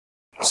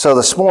So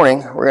this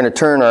morning, we're going to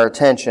turn our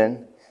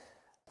attention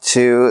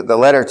to the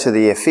letter to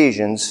the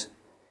Ephesians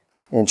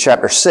in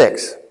chapter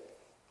 6.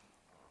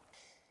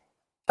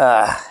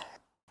 I'm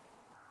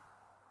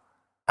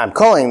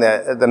calling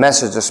the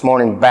message this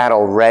morning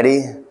Battle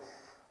Ready,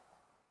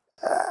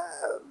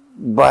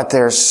 but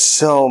there's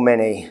so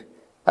many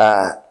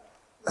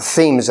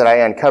themes that I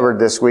uncovered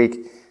this week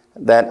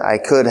that I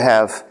could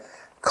have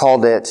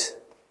called it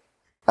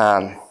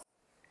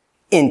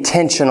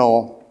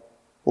intentional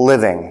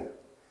living.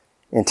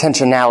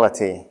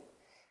 Intentionality.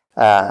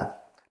 But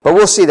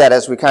we'll see that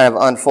as we kind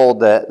of unfold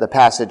the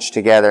passage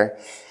together.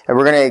 And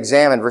we're going to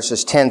examine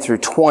verses 10 through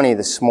 20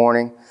 this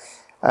morning.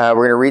 We're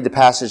going to read the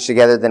passage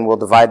together, then we'll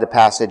divide the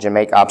passage and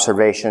make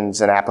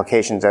observations and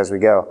applications as we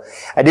go.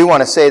 I do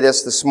want to say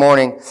this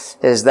morning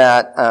is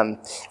that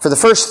for the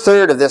first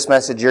third of this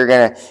message, you're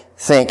going to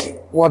think,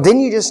 well,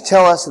 didn't you just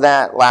tell us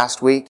that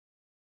last week?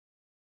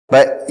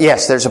 But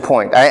yes, there's a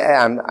point.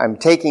 I'm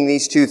taking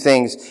these two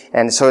things,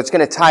 and so it's going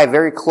to tie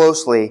very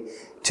closely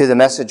to the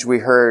message we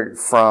heard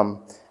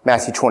from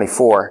Matthew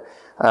 24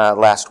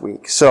 last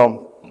week.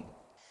 So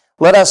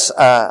let us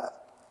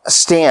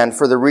stand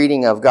for the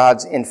reading of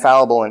God's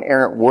infallible and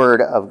inerrant Word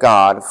of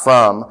God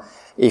from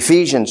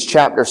Ephesians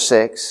chapter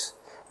 6,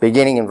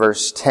 beginning in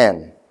verse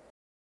 10.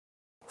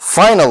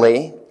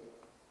 Finally,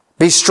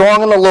 be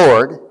strong in the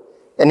Lord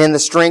and in the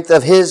strength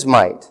of His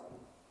might.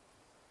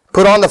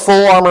 Put on the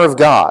full armor of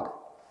God,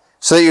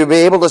 so that you'll be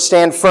able to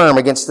stand firm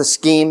against the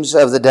schemes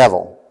of the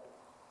devil.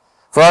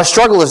 For our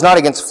struggle is not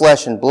against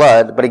flesh and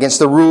blood, but against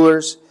the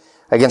rulers,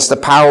 against the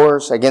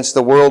powers, against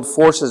the world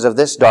forces of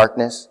this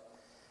darkness,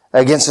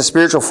 against the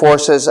spiritual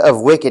forces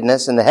of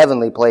wickedness in the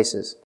heavenly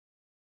places.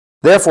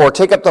 Therefore,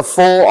 take up the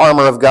full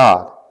armor of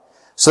God,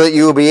 so that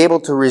you will be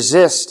able to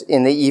resist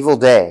in the evil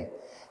day,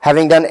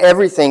 having done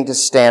everything to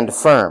stand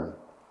firm.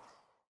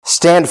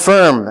 Stand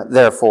firm,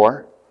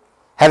 therefore,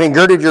 having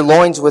girded your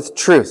loins with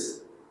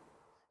truth,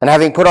 and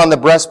having put on the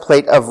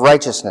breastplate of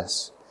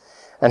righteousness,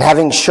 and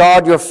having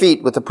shod your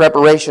feet with the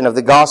preparation of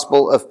the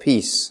gospel of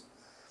peace.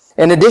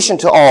 In addition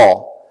to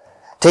all,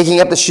 taking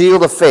up the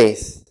shield of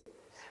faith,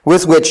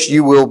 with which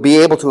you will be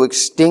able to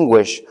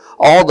extinguish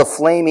all the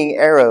flaming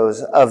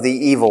arrows of the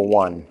evil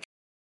one.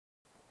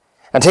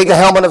 And take the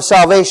helmet of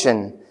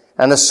salvation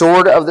and the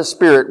sword of the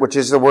Spirit, which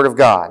is the word of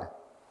God.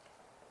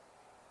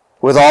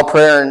 With all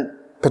prayer and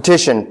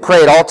petition,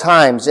 pray at all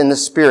times in the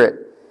Spirit.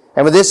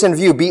 And with this in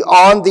view, be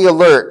on the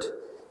alert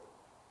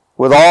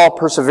with all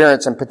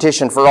perseverance and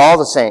petition for all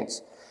the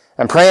saints,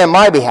 and pray on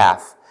my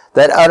behalf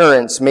that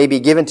utterance may be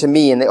given to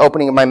me in the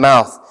opening of my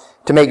mouth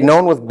to make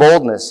known with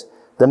boldness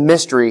the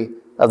mystery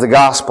of the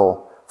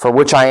gospel, for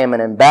which I am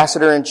an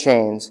ambassador in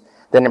chains,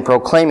 that in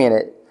proclaiming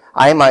it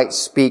I might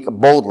speak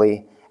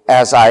boldly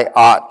as I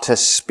ought to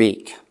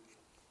speak.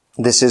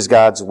 This is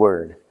God's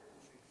word.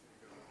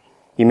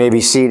 You may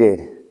be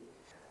seated.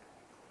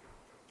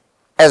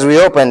 As we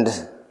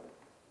opened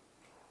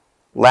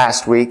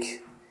last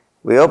week,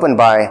 we opened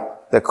by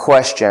the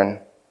question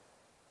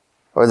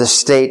or the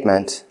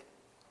statement.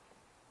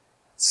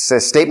 It's a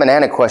statement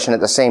and a question at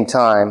the same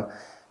time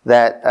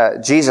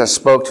that Jesus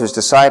spoke to his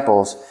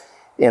disciples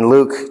in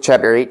Luke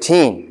chapter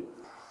 18.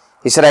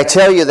 He said, I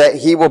tell you that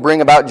he will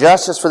bring about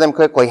justice for them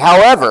quickly.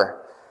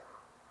 However,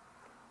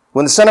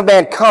 when the Son of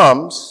Man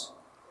comes,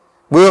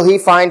 will he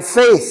find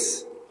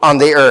faith on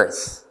the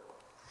earth?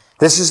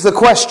 This is the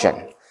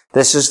question.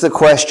 This is the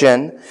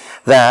question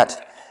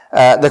that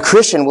the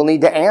Christian will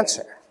need to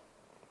answer.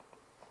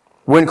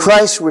 When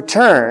Christ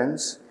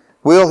returns,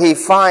 will he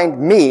find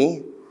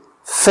me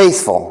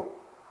faithful?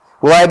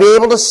 Will I be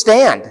able to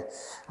stand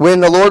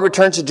when the Lord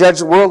returns to judge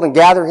the world and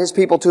gather his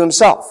people to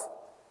himself?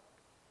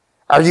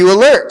 Are you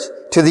alert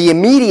to the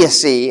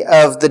immediacy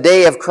of the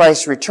day of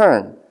Christ's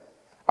return?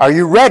 Are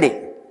you ready?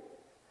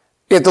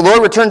 If the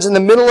Lord returns in the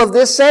middle of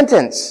this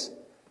sentence,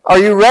 are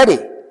you ready?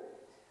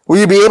 Will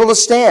you be able to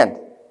stand?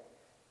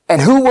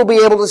 And who will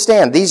be able to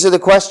stand? These are the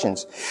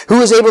questions.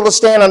 Who is able to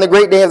stand on the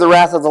great day of the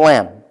wrath of the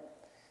Lamb?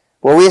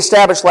 Well, we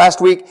established last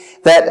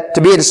week that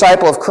to be a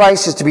disciple of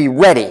Christ is to be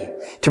ready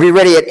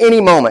at any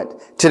moment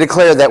to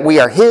declare that we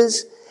are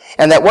his,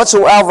 and that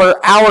whatsoever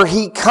hour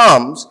he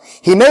comes,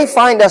 he may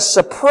find us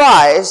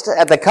surprised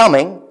at the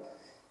coming,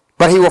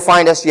 but he will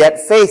find us yet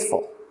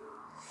faithful.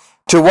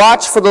 To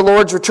watch for the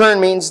Lord's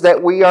return means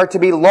that we are to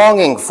be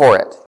longing for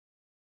it,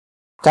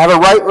 to have a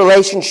right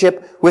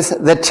relationship with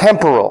the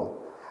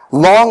temporal,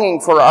 longing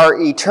for our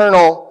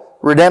eternal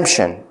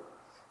redemption.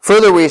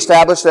 Further, we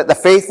established that the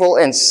faithful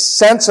and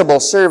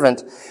sensible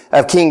servant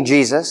of King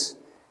Jesus,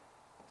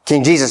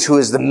 who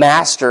is the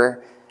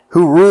master,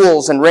 who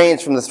rules and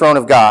reigns from the throne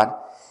of God,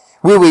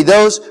 will be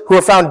those who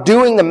are found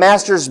doing the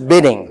master's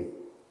bidding.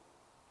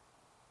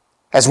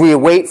 As we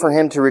await for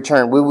him to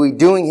return, we will be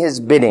doing his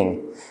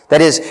bidding.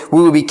 That is,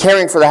 we will be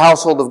caring for the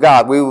household of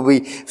God. We will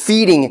be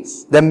feeding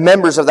the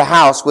members of the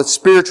house with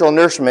spiritual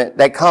nourishment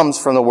that comes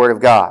from the Word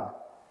of God.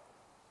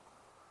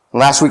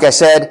 Last week I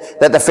said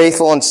that the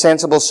faithful and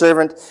sensible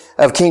servant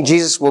of King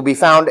Jesus will be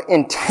found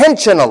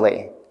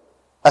intentionally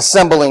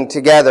assembling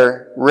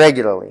together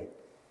regularly.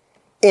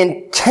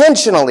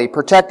 intentionally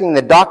protecting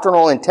the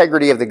doctrinal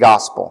integrity of the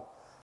gospel,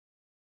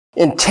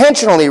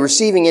 intentionally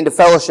receiving into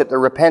fellowship the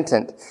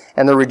repentant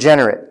and the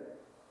regenerate,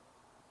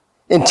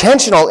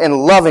 intentional in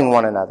loving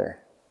one another,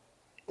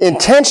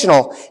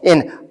 intentional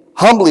in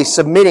humbly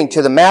submitting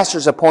to the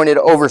master's appointed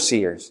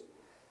overseers.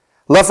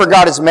 Love for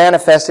God is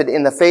manifested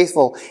in the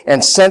faithful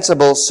and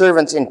sensible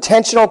servant's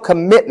intentional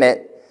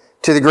commitment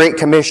to the Great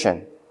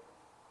Commission.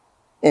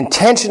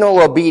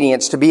 Intentional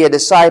obedience to be a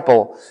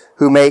disciple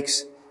who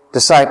makes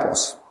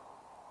disciples.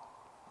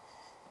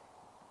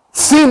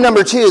 Theme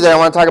number 2 that I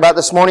want to talk about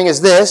this morning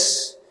is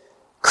this: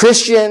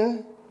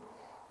 Christian,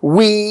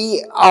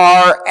 we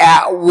are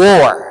at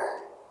war.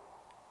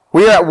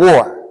 We are at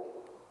war.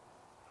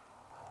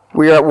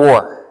 We are at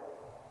war.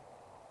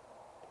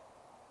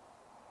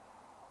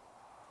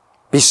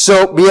 Be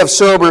of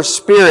sober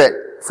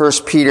spirit,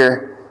 1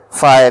 Peter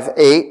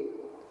 5:8.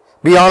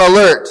 Be on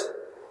alert.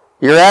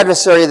 Your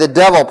adversary, the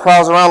devil,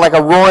 prowls around like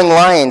a roaring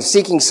lion,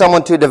 seeking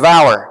someone to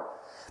devour.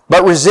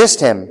 But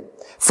resist him,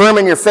 firm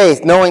in your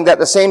faith, knowing that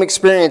the same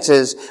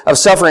experiences of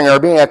suffering are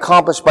being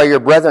accomplished by your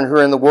brethren who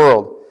are in the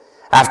world.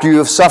 After you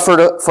have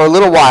suffered for a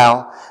little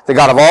while, the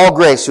God of all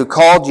grace, who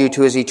called you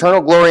to his eternal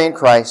glory in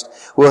Christ,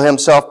 will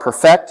himself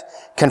perfect,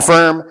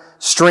 confirm,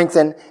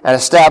 strengthen, and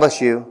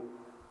establish you.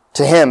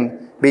 To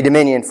him be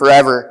dominion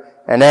forever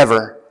and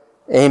ever.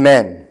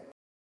 Amen.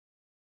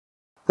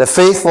 The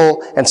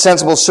faithful and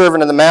sensible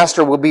servant of the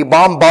master will be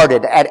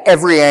bombarded at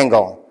every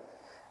angle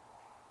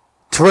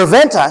to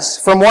prevent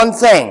us from one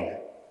thing: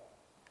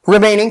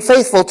 remaining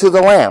faithful to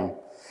the Lamb,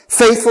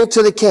 faithful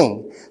to the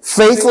King,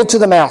 faithful to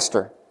the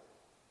master.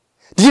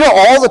 Do you know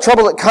all the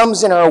trouble that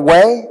comes in our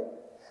way,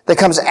 that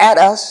comes at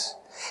us,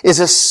 is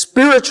a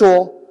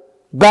spiritual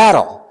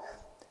battle?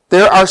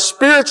 There are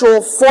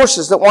spiritual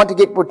forces that want to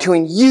get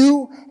between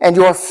you and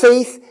your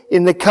faith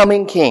in the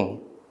coming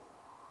King.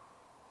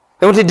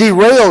 They want to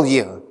derail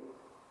you.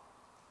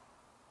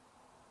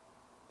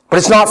 But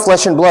it's not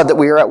flesh and blood that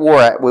we are at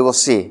war at, we will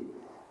see.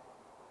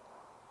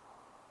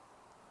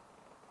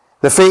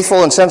 The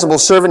faithful and sensible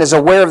servant is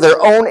aware of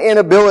their own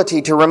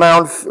inability to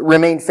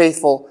remain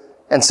faithful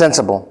and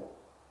sensible.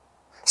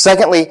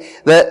 Secondly,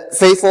 the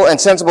faithful and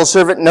sensible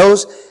servant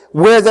knows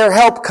where their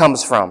help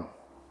comes from.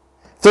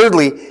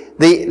 Thirdly,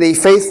 the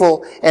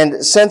faithful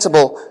and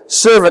sensible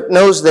servant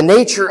knows the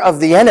nature of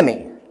the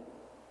enemy.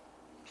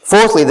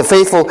 Fourthly, the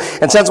faithful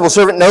and sensible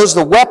servant knows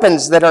the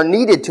weapons that are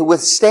needed to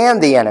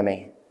withstand the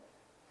enemy.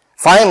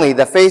 Finally,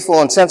 the faithful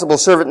and sensible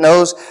servant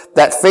knows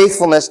that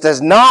faithfulness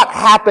does not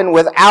happen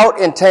without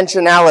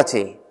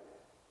intentionality.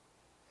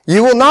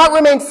 You will not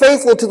remain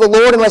faithful to the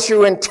Lord unless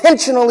you are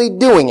intentionally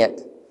doing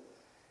it,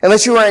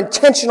 unless you are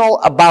intentional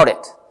about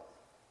it.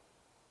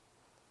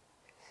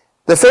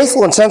 The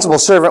faithful and sensible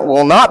servant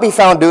will not be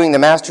found doing the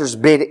master's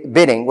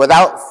bidding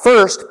without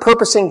first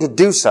purposing to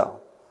do so.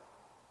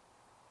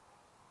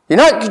 You're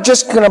not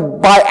just going to,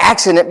 by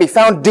accident, be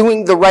found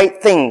doing the right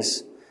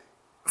things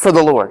for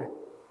the Lord.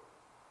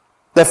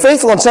 The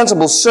faithful and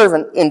sensible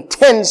servant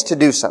intends to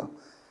do so,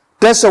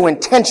 does so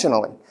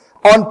intentionally,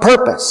 on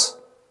purpose.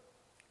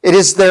 It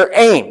is their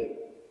aim.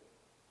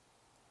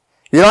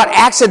 You don't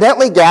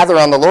accidentally gather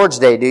on the Lord's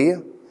Day, do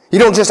you? You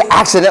don't just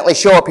accidentally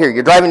show up here.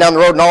 You're driving down the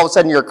road and all of a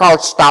sudden your car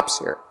stops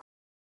here.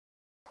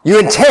 You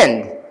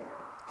intend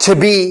to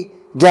be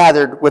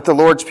gathered with the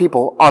Lord's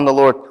people on the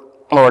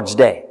Lord's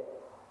Day.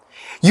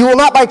 You will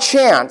not by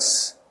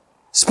chance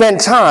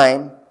spend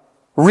time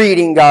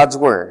reading God's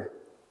Word.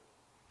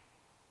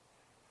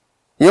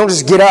 You don't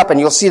just get up and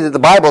you'll see that the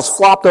Bible's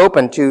flopped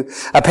open to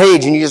a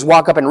page and you just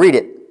walk up and read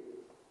it.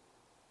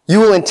 You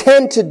will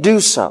intend to do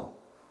so.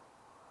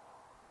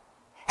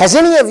 Has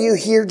any of you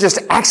here just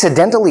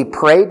accidentally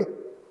prayed?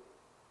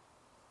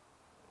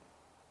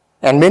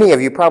 And many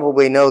of you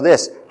probably know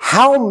this.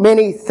 How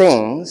many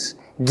things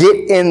get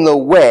in the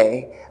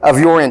way of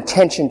your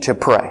intention to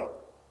pray?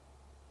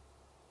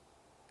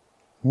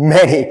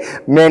 Many,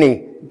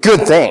 many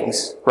good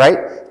things, right?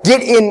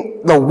 Get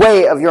in the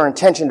way of your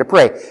intention to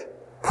pray.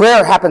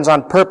 Prayer happens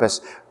on purpose.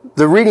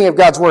 The reading of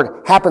God's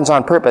Word happens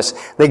on purpose.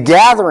 The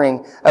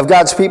gathering of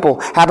God's people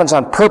happens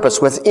on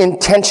purpose with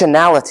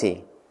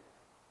intentionality.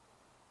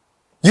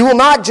 You will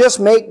not just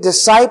make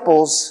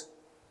disciples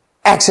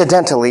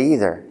accidentally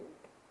either.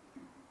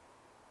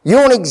 You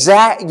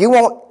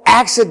won't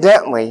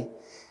accidentally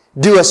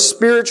do a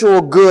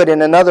spiritual good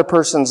in another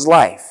person's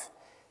life.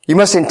 You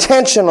must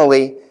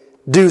intentionally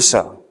do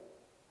so.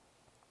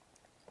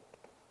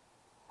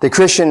 The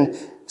Christian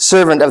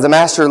servant of the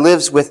master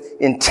lives with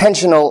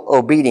intentional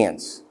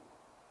obedience.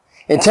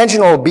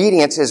 Intentional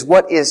obedience is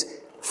what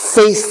is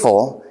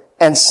faithful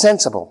and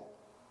sensible.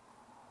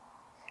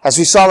 As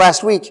we saw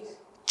last week,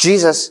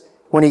 Jesus,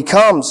 when he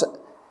comes,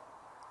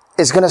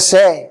 is going to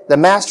say, the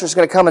master is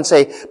going to come and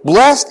say,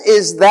 blessed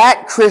is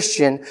that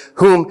Christian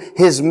whom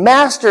his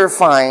master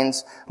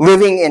finds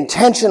living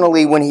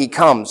intentionally when he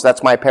comes.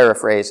 That's my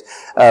paraphrase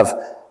of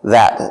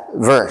that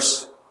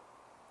verse.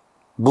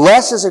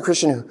 Blessed is a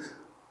Christian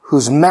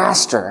whose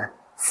master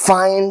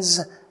finds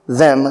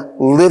them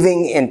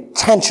living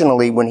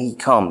intentionally when he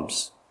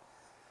comes.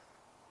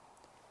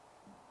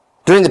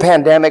 During the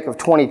pandemic of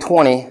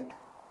 2020,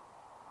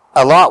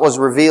 a lot was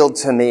revealed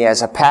to me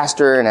as a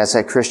pastor and as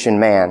a Christian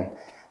man.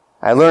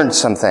 I learned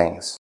some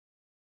things.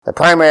 The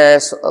primary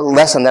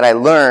lesson that I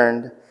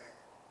learned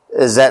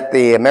is that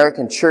the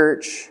American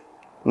church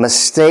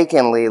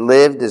mistakenly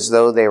lived as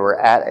though they were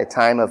at a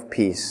time of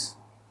peace.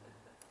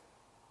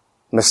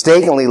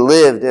 Mistakenly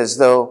lived as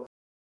though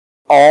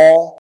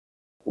all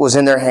was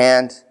in their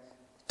hand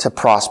to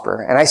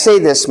prosper. And I say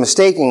this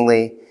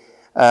mistakenly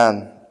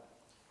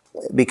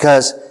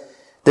because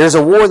there's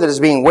a war that is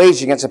being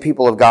waged against the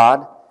people of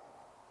God.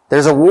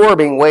 There's a war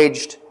being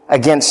waged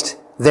against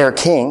their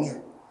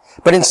king.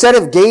 But instead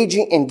of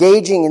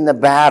engaging in the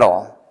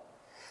battle,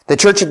 the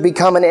church had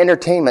become an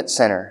entertainment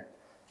center,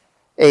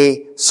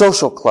 a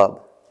social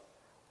club,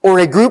 or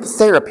a group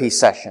therapy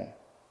session.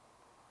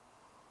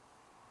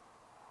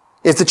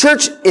 If the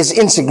church is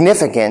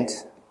insignificant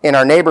in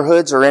our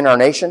neighborhoods or in our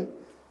nation,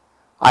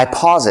 I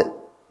posit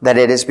that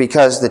it is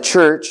because the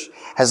church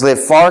has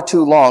lived far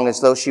too long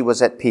as though she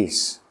was at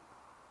peace.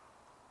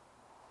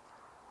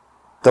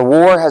 The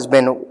war has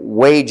been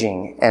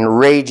waging and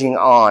raging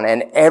on,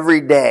 and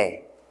every day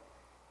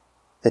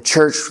the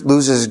church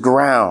loses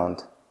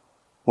ground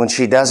when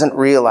she doesn't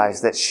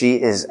realize that she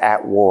is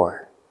at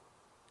war.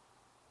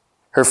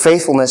 Her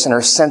faithfulness and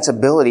her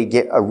sensibility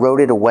get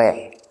eroded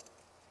away.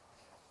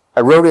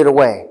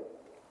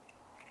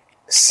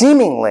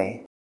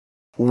 Seemingly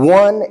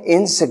one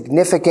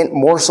insignificant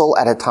morsel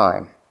at a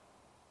time.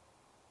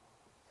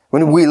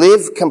 When we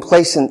live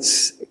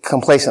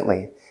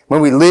complacently,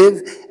 when we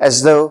live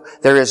as though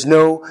there is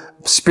no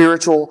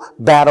spiritual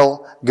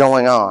battle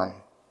going on,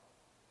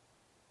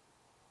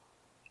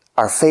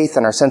 our faith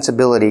and our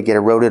sensibility get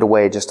eroded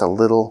away just a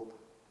little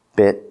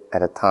bit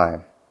at a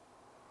time.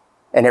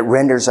 And it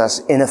renders us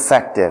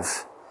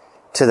ineffective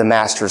to the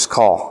Master's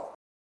call.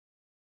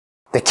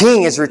 The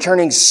King is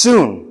returning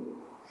soon,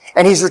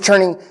 and He's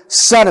returning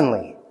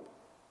suddenly.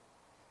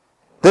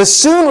 The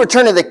soon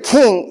return of the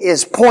King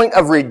is point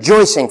of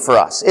rejoicing for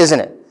us, isn't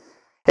it?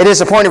 It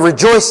is a point of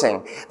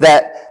rejoicing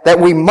that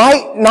we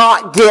might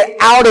not get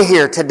out of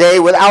here today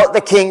without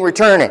the King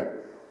returning.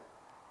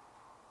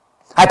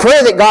 I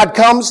pray that God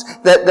comes,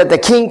 that the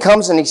King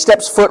comes and He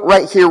steps foot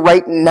right here,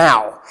 right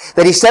now.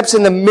 That He steps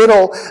in the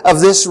middle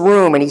of this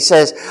room and He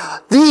says,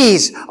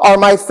 "These are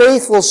my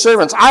faithful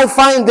servants. I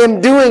find them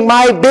doing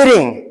my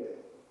bidding.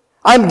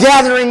 I'm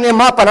gathering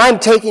them up and I'm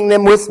taking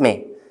them with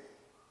me."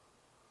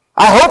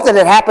 I hope that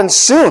it happens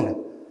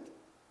soon.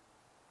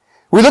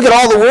 We look at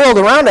all the world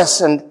around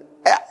us and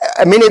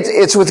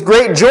it's with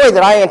great joy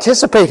that I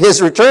anticipate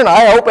His return.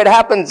 I hope it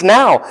happens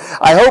now.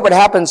 I hope it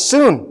happens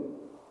soon.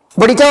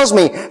 But He tells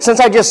me, since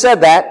I just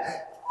said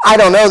that, I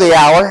don't know the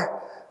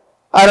hour.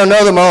 I don't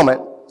know the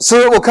moment. So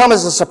it will come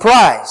as a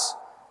surprise.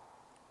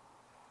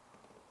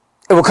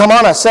 It will come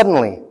on us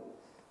suddenly.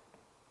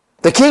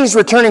 The King's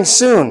returning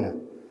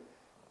soon.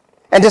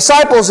 And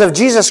disciples of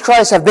Jesus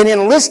Christ have been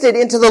enlisted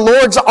into the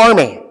Lord's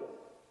army.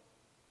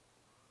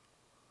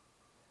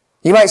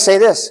 You might say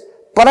this,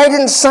 but I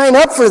didn't sign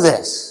up for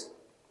this.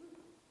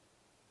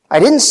 I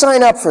didn't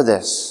sign up for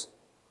this.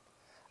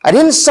 I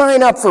didn't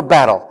sign up for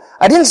battle.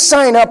 I didn't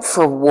sign up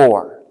for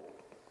war.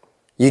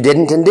 You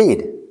didn't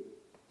indeed.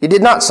 You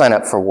did not sign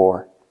up for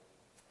war.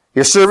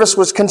 Your service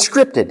was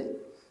conscripted.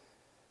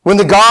 When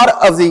the God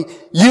of the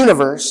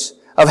universe,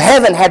 of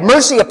heaven, had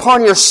mercy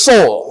upon your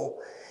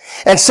soul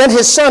and sent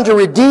His Son to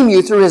redeem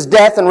you through His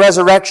death and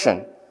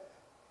resurrection.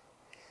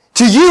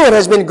 To you it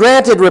has been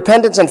granted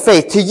repentance and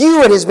faith. To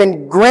you it has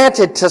been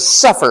granted to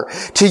suffer.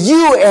 To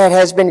you it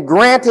has been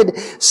granted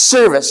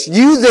service.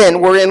 You then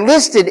were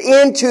enlisted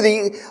into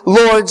the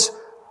Lord's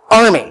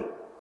army.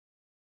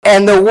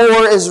 And the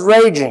war is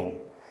raging.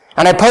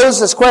 And I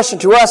pose this question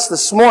to us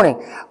this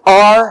morning.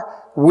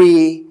 Are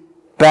we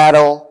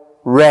battle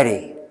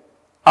ready?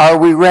 Are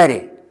we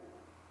ready?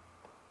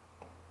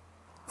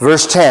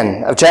 Verse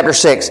 10 of chapter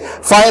 6.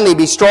 Finally,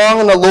 be strong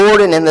in the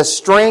Lord and in the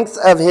strength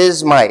of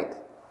His might.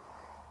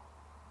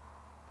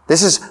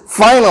 This is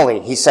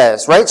finally, he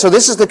says, right? So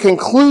this is the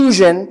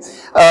conclusion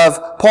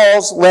of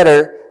Paul's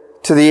letter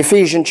to the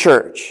Ephesian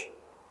church.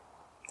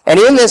 And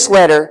in this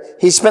letter,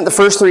 he spent the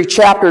first 3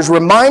 chapters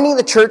reminding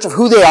the church of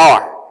who they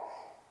are.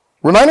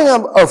 Reminding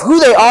them of who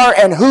they are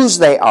and whose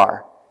they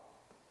are.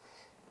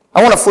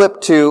 I want to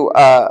flip to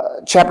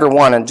chapter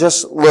 1 and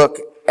just look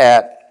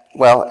at,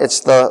 well, it's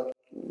the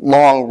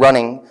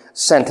long-running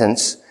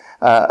sentence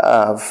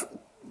of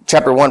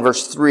chapter 1,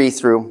 verse 3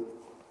 through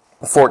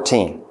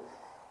 14.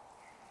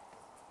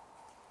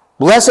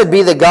 Blessed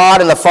be the God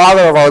and the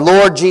Father of our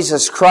Lord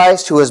Jesus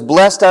Christ, who has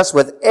blessed us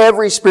with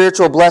every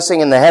spiritual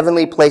blessing in the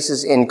heavenly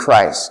places in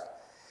Christ.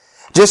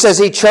 Just as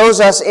He chose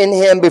us in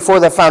Him before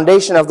the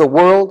foundation of the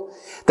world,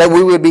 that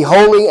we would be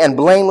holy and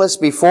blameless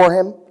before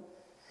Him.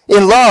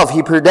 In love,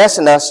 He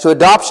predestined us to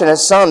adoption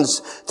as sons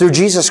through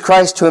Jesus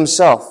Christ to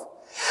Himself,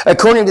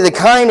 according to the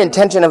kind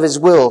intention of His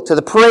will, to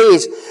the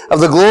praise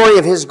of the glory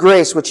of His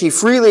grace, which He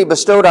freely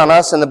bestowed on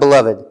us in the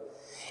Beloved.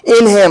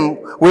 In Him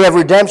we have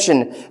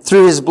redemption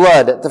through His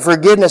blood, the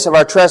forgiveness of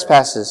our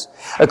trespasses,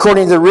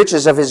 according to the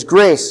riches of His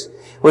grace,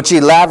 which he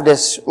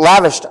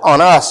lavished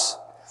on us.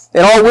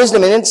 In all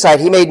wisdom and insight,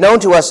 he made known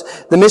to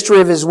us the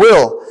mystery of his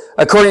will,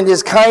 according to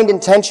his kind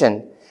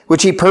intention,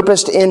 which he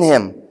purposed in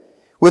him,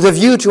 with a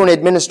view to an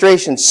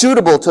administration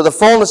suitable to the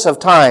fullness of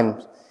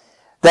time,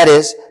 that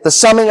is, the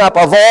summing up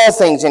of all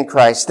things in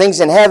Christ, things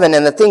in heaven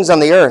and the things on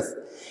the earth.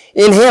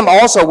 In him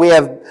also we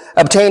have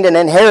obtained an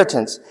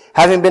inheritance,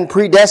 having been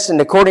predestined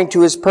according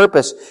to his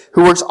purpose,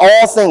 who works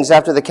all things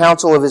after the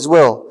counsel of his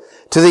will,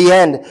 to the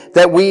end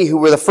that we who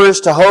were the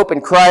first to hope in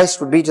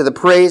Christ would be to the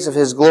praise of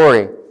his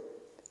glory.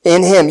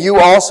 In him you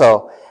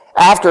also,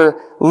 after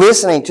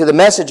listening to the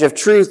message of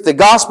truth, the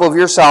gospel of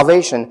your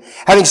salvation,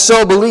 having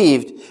so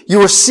believed, you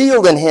were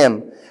sealed in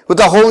him with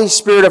the Holy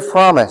Spirit of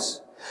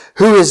promise,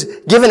 who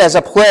is given as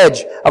a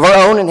pledge of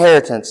our own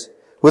inheritance,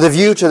 with a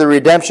view to the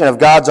redemption of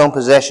God's own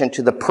possession,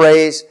 to the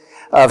praise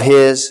of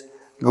his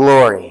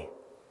glory.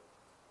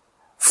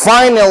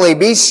 Finally,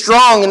 be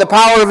strong in the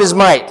power of his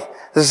might.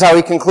 This is how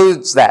he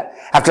concludes that,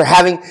 after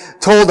having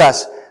told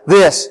us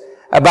this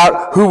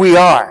about who we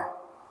are.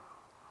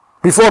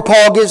 Before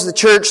Paul gives the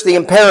church the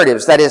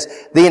imperatives, that is,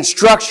 the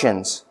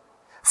instructions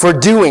for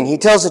doing, he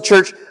tells the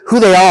church who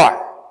they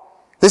are.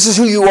 This is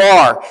who you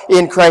are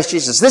in Christ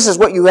Jesus. This is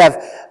what you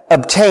have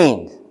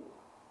obtained.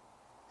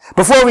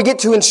 Before we get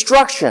to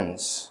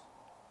instructions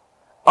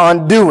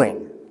on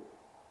doing,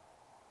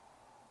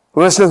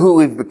 we must know who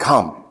we've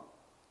become.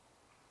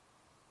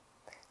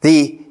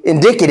 The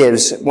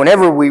indicatives,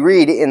 whenever we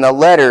read in the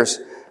letters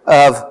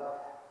of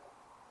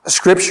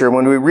Scripture,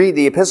 when we read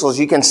the epistles,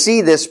 you can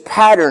see this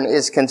pattern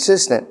is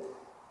consistent.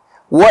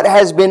 What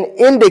has been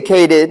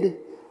indicated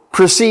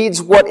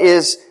precedes what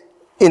is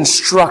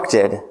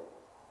instructed.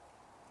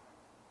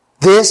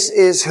 This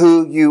is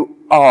who you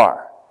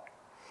are.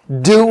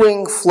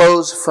 Doing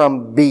flows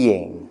from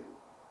being.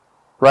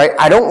 Right?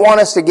 I don't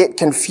want us to get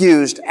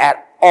confused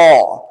at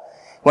all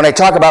when I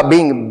talk about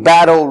being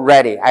battle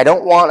ready. I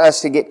don't want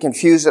us to get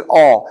confused at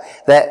all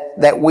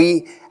that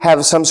we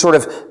have some sort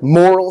of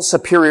moral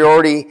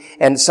superiority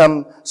and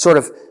some sort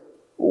of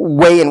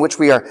way in which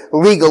we are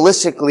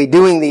legalistically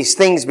doing these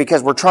things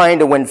because we're trying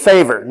to win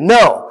favor.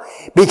 No,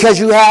 because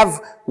you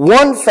have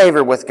won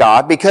favor with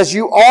God, because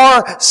you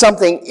are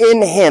something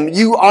in him,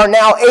 you are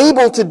now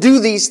able to do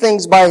these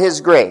things by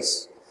his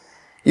grace.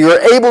 You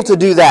are able to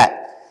do that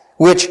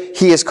which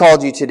he has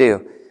called you to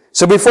do.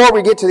 So before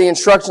we get to the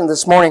instruction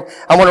this morning,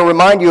 I want to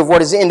remind you of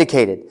what is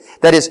indicated.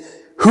 That is,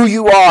 who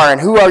you are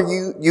and who are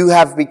you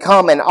have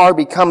become and are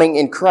becoming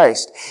in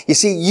Christ. You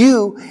see,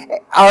 you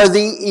are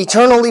the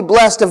eternally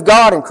blessed of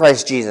God in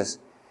Christ Jesus.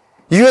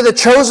 You are the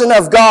chosen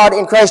of God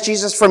in Christ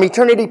Jesus from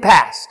eternity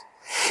past.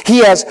 He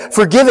has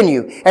forgiven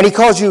you, and he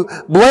calls you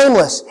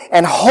blameless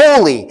and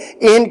holy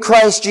in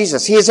Christ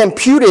Jesus. He has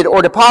imputed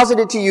or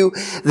deposited to you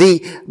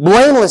the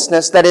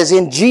blamelessness that is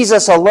in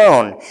Jesus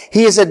alone.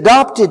 He has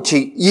adopted to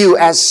you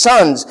as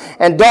sons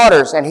and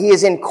daughters, and he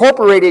has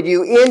incorporated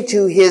you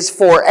into his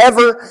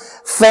forever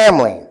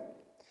family.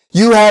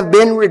 You have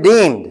been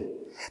redeemed.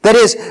 That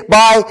is,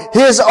 by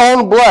his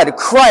own blood,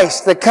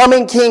 Christ, the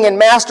coming King and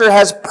Master,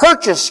 has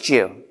purchased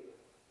you.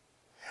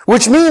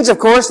 Which means, of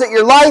course, that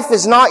your life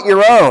is not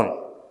your own.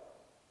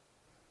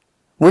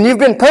 When you've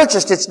been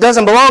purchased, it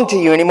doesn't belong to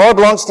you anymore, it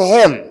belongs to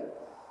him.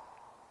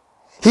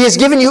 He has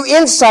given you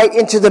insight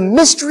into the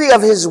mystery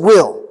of his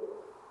will,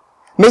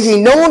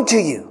 making known to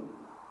you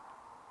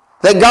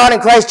that God in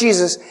Christ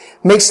Jesus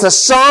makes the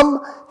sum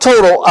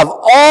total of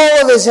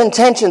all of his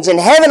intentions in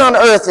heaven and on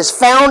earth is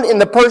found in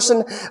the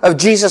person of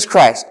Jesus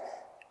Christ.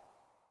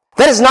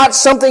 That is not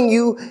something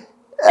you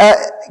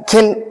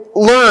can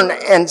learn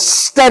and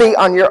study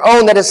on your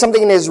own. That is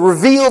something that is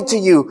revealed to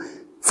you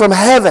from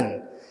heaven.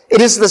 It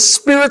is the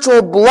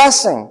spiritual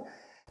blessing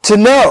to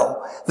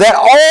know that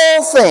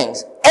all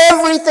things,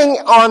 everything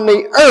on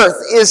the earth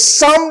is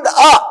summed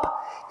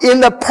up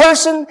in the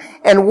person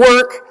and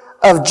work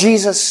of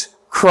Jesus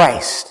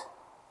Christ.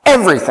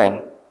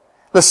 Everything.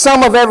 The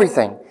sum of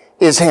everything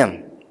is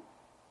him.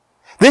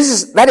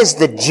 That is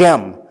the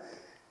gem.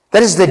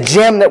 That is the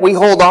gem that we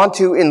hold on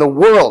to in the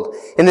world.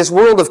 In this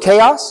world of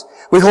chaos,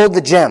 we hold the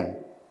gem.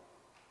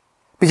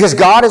 Because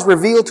God has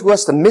revealed to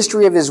us the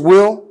mystery of his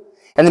will.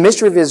 And the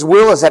mystery of his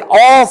will is that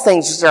all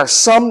things are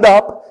summed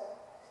up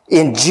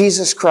in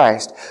Jesus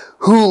Christ,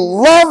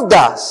 who loved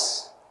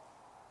us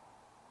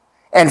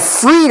and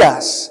freed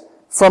us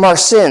from our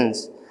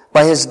sins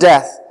by his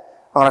death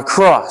on a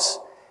cross.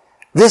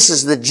 This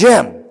is the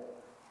gem.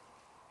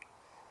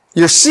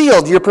 You're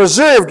sealed, you're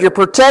preserved, you're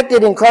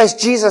protected in Christ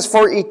Jesus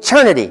for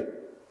eternity.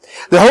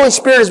 The Holy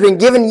Spirit has been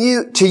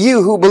given to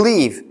you who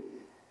believe.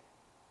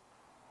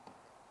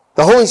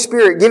 The Holy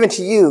Spirit given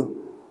to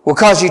you will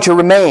cause you to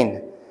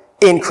remain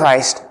in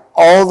Christ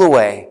all the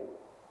way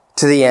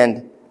to the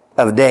end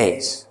of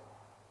days.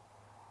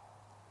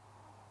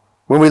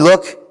 When we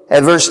look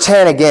at verse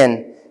 10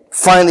 again,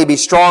 finally be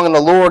strong in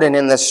the Lord and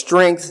in the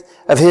strength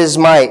of his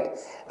might.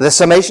 The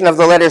summation of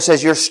the letter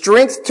says, your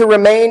strength to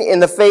remain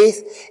in the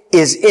faith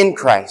is in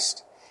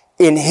Christ,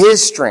 in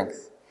his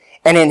strength,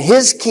 and in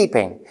his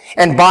keeping,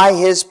 and by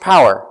his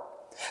power.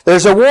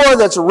 There's a war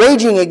that's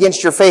raging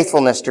against your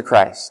faithfulness to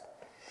Christ.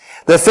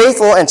 The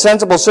faithful and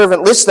sensible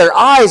servant lifts their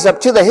eyes up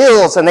to the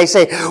hills and they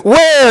say,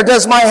 where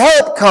does my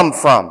help come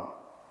from?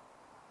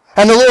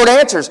 And the Lord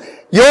answers,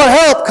 your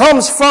help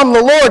comes from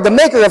the Lord, the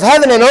maker of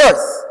heaven and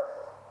earth.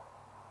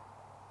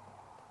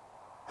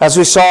 As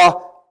we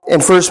saw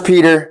in 1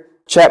 Peter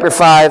chapter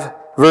 5,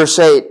 verse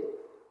 8,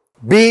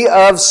 be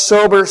of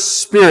sober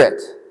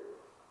spirit.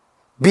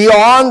 Be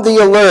on the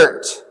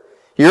alert.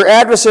 Your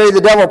adversary,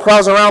 the devil,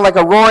 prowls around like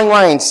a roaring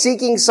lion,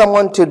 seeking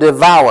someone to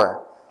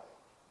devour.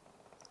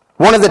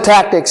 One of the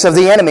tactics of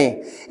the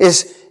enemy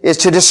is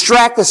to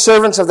distract the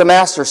servants of the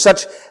master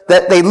such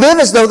that they live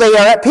as though they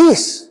are at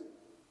peace.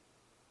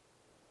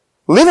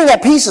 Living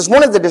at peace is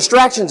one of the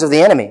distractions of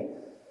the enemy.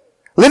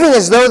 Living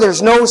as though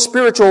there's no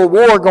spiritual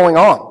war going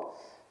on.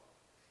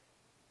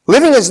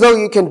 Living as though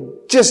you can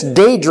just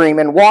daydream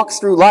and walk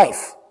through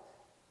life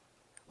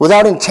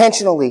without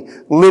intentionally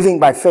living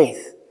by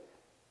faith,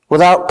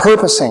 without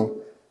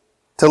purposing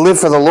to live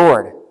for the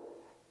Lord.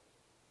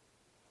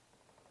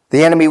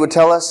 The enemy would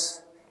tell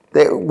us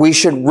that we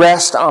should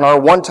rest on our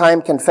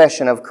one-time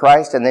confession of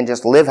Christ and then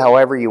just live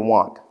however you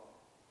want.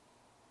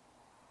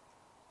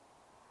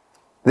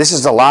 This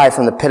is the lie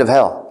from the pit of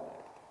hell.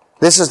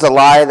 This is the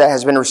lie that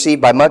has been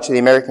received by much of the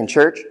American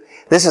church.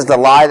 This is the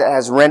lie that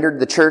has rendered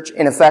the church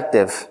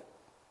ineffective.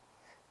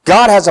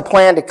 God has a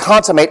plan to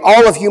consummate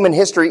all of human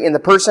history in the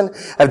person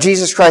of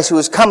Jesus Christ, who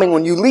is coming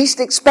when you least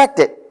expect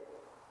it,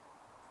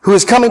 who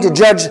is coming to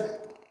judge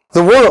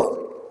the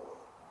world.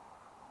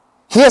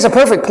 He has a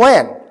perfect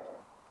plan,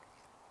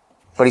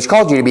 but He's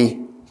called you to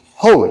be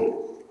holy.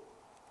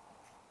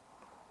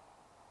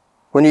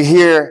 When you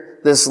hear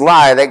this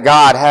lie that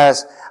God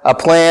has a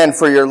plan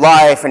for your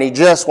life and He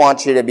just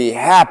wants you to be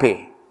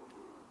happy,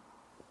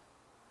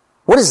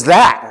 what is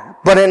that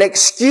but an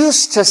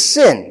excuse to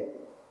sin?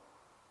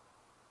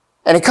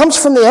 And it comes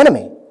from the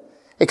enemy.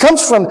 It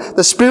comes from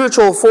the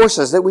spiritual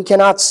forces that we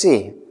cannot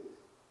see.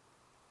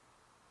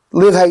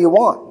 Live how you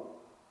want.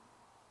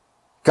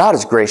 God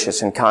is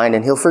gracious and kind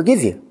and He'll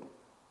forgive you.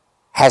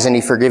 Hasn't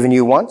He forgiven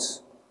you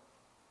once?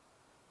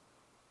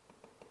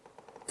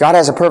 God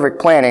has a perfect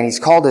plan and He's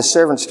called His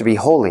servants to be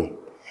holy.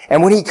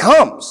 And when He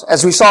comes,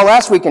 as we saw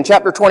last week in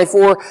chapter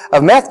 24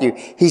 of Matthew,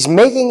 He's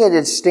making a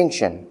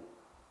distinction.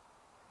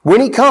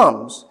 When He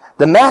comes,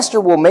 the Master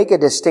will make a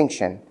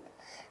distinction.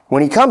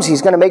 When He comes,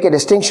 He's going to make a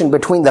distinction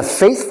between the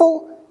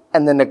faithful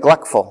and the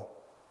neglectful,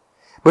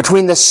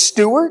 between the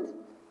steward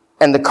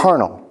and the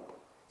carnal.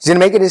 He's going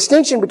to make a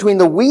distinction between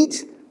the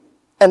wheat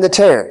and the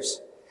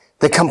tares,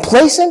 the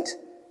complacent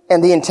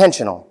and the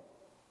intentional.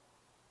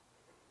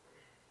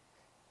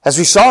 As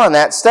we saw in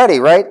that study,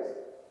 right?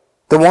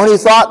 The one who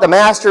thought the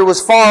Master was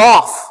far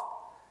off,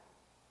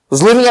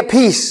 was living at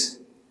peace,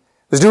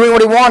 was doing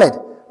what he wanted,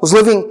 was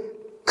living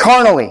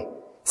carnally,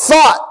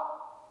 thought,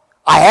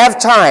 I have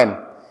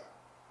time.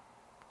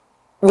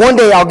 One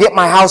day I'll get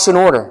my house in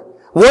order.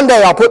 One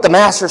day I'll put the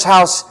Master's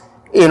house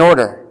in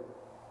order.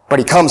 But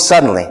He comes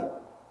suddenly.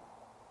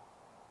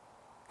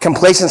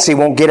 Complacency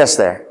won't get us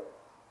there.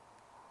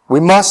 We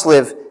must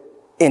live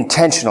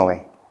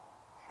intentionally.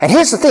 And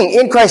here's the thing.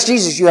 In Christ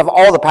Jesus, you have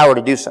all the power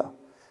to do so.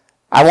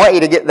 I want you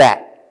to get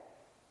that.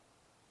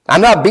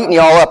 I'm not beating you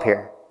all up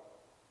here.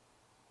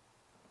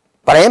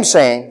 But I am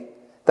saying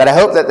that I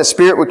hope that the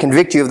Spirit would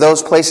convict you of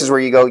those places where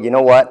you go, you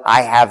know what?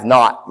 I have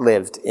not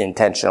lived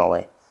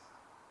intentionally.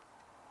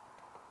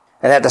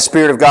 And that the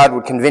Spirit of God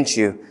would convince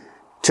you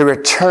to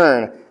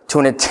return to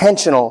an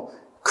intentional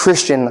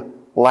Christian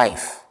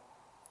life.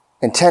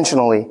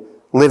 Intentionally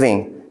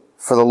living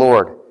for the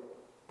Lord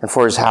and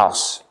for His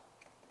house.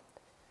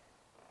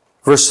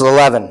 Verse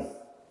 11.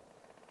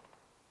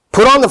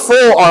 Put on the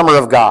full armor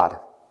of God,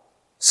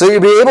 so you'll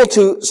be able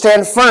to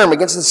stand firm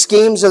against the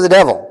schemes of the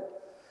devil.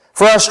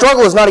 For our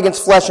struggle is not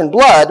against flesh and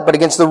blood, but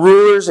against the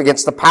rulers,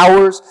 against the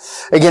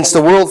powers, against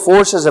the world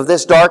forces of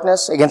this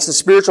darkness, against the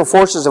spiritual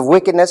forces of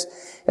wickedness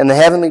in the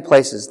heavenly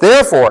places.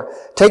 Therefore,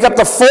 take up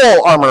the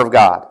full armor of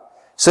God,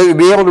 so you'll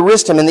be able to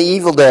resist Him in the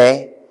evil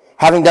day,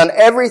 having done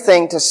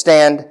everything to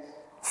stand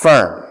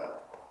firm.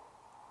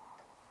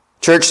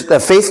 Church, the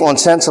faithful and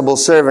sensible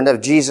servant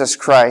of Jesus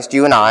Christ,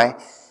 you and I,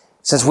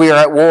 since we are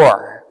at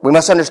war, we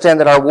must understand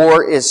that our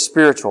war is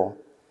spiritual.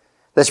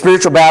 The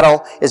spiritual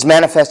battle is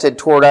manifested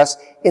toward us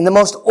in the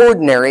most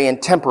ordinary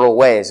and temporal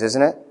ways,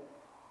 isn't it?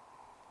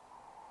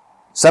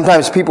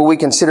 Sometimes people we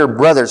consider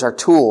brothers are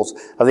tools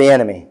of the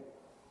enemy.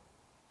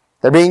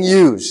 They're being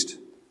used.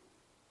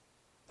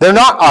 They're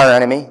not our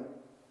enemy.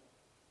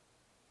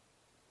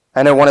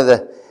 I know one of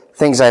the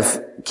things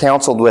I've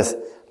counseled with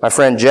my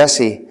friend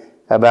Jesse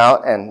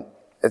about, and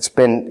it's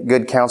been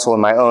good counsel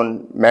in my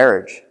own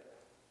marriage,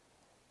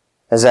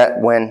 is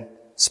that when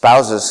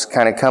spouses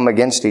kind of come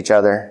against each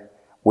other,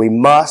 we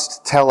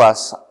must tell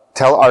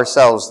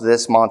ourselves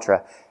this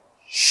mantra: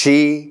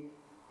 she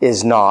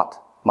is not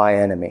my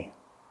enemy.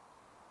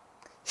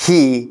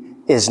 He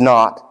is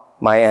not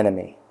my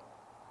enemy.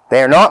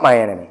 They are not my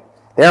enemy.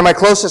 They are my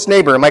closest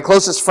neighbor and my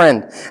closest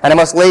friend, and I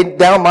must lay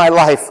down my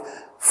life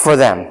for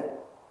them.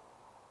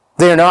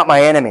 They are not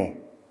my enemy.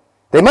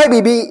 They might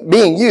be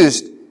being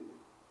used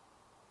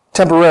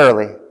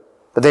temporarily,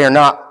 but they are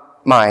not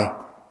my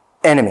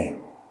enemy.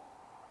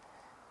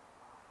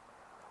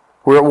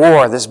 We're at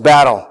war. This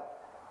battle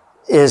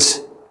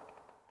is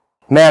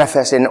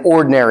manifest in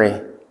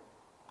ordinary,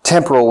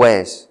 temporal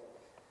ways.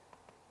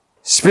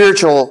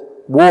 Spiritual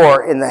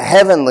war in the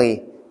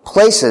heavenly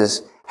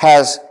places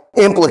has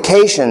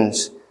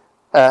implications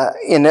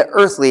in the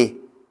earthly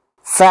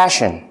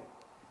fashion.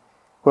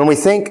 When we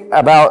think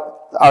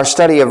about our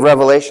study of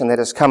Revelation that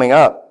is coming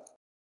up,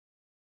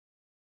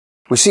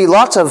 we see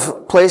lots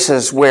of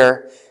places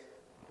where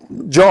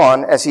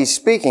John, as he's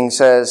speaking,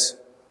 says,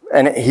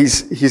 and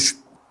he's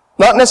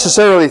not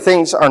necessarily,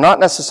 things are not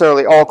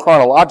necessarily all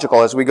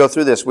chronological. As we go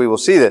through this, we will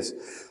see this.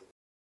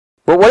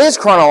 But what is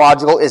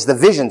chronological is the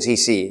visions he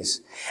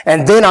sees.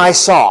 And then I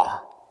saw.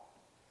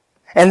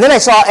 And then I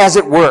saw as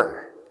it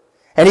were.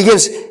 And he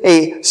gives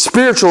a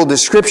spiritual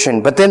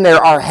description, but then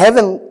there are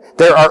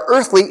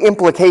earthly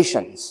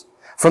implications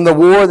from the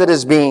war that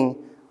is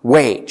being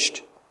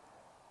waged.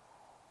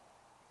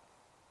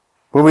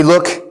 When we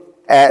look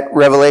at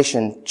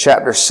Revelation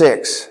chapter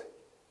 6,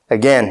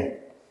 again,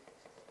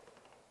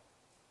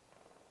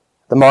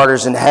 the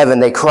martyrs in heaven,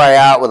 they cry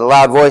out with a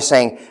loud voice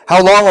saying,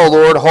 "How long, O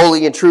Lord,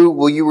 holy and true,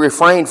 will you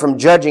refrain from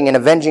judging and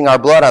avenging our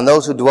blood on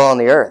those who dwell on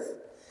the earth?"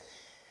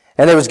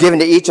 And there was given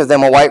to each of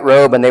them a white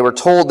robe, and they were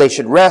told they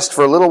should rest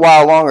for a little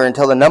while longer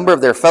until the number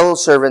of their fellow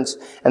servants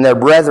and their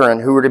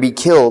brethren who were to be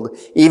killed,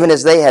 even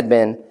as they had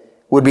been,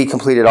 would be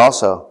completed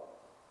also.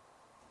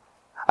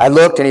 I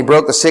looked, and he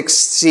broke the sixth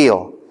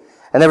seal,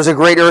 and there was a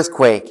great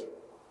earthquake,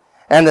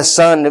 and the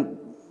sun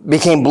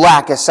became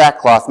black as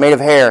sackcloth made of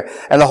hair,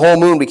 and the whole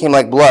moon became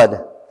like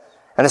blood.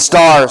 And the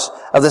stars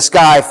of the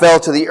sky fell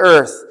to the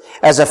earth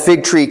as a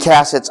fig tree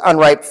casts its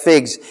unripe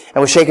figs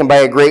and was shaken by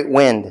a great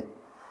wind.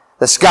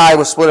 The sky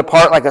was split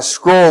apart like a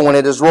scroll when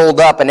it is rolled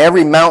up, and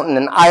every mountain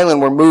and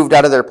island were moved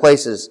out of their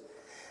places.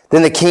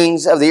 Then the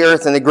kings of the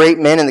earth and the great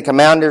men and the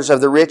commanders of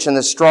the rich and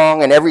the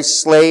strong and every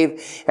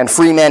slave and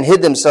free man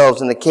hid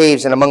themselves in the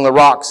caves and among the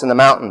rocks and the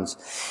mountains.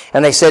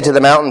 And they said to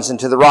the mountains and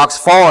to the rocks,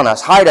 "Fall on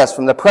us, hide us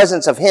from the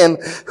presence of him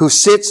who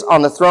sits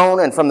on the throne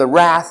and from the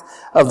wrath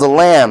of the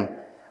Lamb.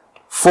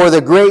 For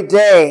the great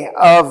day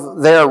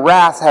of their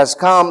wrath has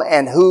come,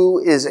 and who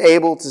is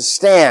able to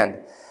stand?"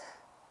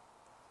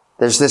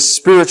 There's this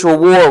spiritual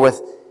war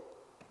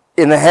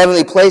in the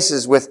heavenly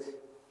places with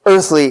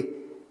earthly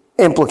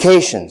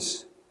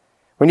implications.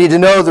 We need to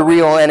know the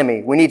real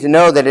enemy. We need to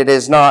know that it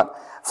is not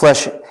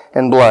flesh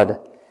and blood.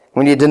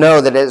 We need to know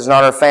that it is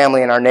not our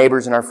family and our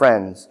neighbors and our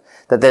friends.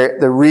 That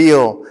the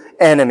real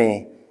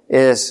enemy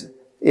is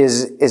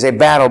a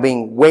battle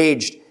being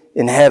waged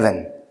in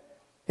heaven.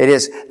 It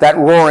is that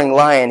roaring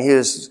lion who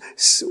is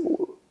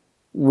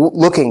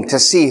looking to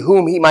see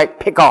whom he might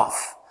pick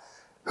off,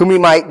 whom he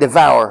might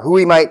devour, who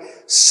he might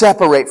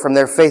separate from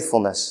their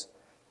faithfulness,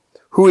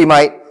 who he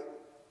might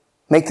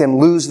make them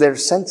lose their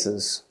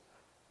senses,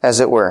 as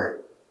it were.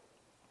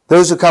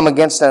 Those who come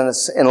against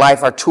us in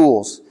life are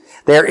tools.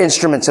 They are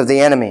instruments of the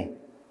enemy.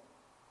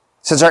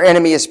 Since our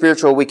enemy is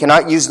spiritual, we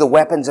cannot use the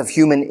weapons of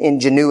human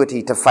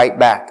ingenuity to fight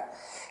back,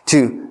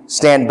 to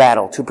stand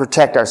battle, to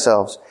protect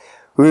ourselves.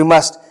 We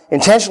must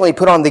intentionally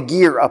put on the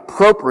gear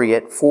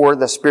appropriate for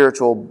the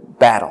spiritual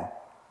battle.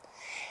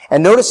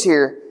 And notice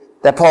here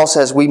that Paul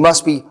says we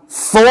must be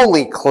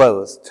fully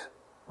clothed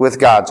with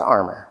God's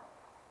armor.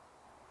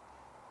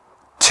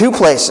 Two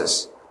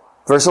places.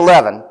 Verse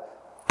 11,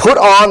 put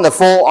on the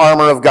full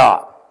armor of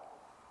God.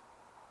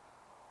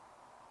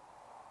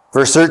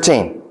 Verse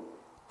 13,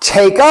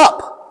 take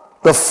up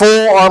the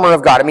full armor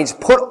of God. It means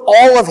put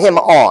all of him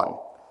on.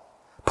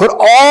 Put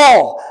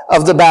all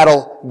of the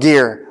battle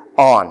gear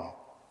on.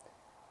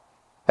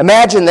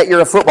 Imagine that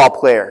you're a football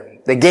player.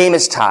 The game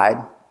is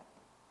tied.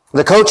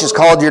 The coach has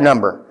called your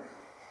number.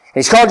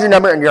 He's called your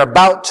number and you're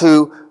about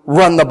to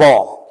run the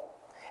ball.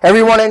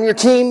 Everyone on your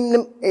team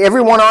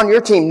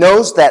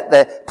knows that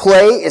the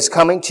play is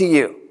coming to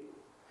you.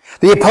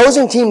 The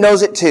opposing team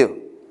knows it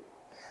too.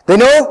 They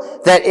know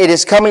that it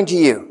is coming to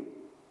you.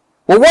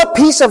 Well, what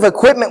piece of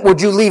equipment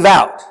would you leave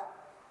out?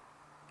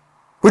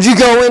 Would you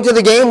go into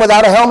the game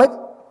without a helmet?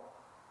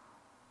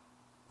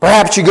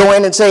 Perhaps you go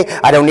in and say,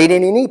 I don't need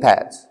any knee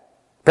pads.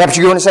 Perhaps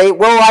you go in and say,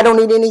 well, I don't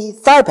need any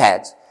thigh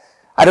pads.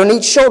 I don't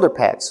need shoulder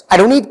pads. I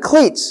don't need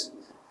cleats.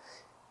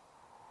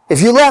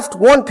 If you left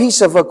one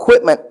piece of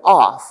equipment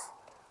off,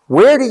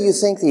 where do you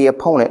think the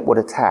opponent would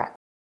attack?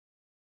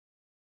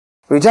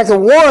 We attack the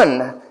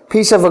one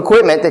piece of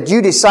equipment that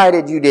you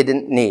decided you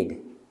didn't need.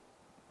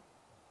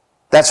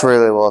 That's where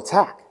they will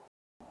attack.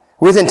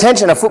 With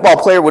intention, a football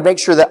player would make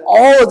sure that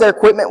all of their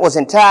equipment was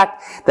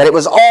intact, that it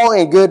was all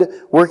in good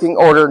working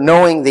order,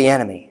 knowing the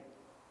enemy.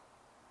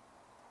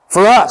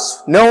 For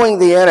us, knowing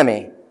the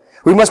enemy,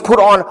 we must put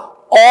on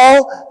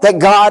all that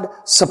God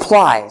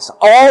supplies,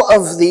 all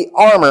of the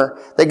armor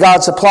that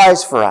God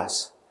supplies for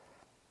us.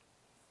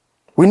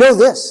 We know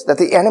this, that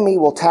the enemy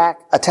will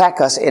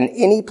attack us in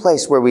any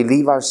place where we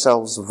leave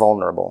ourselves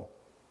vulnerable.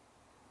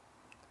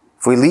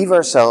 If we leave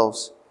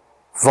ourselves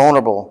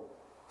vulnerable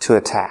to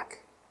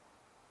attack,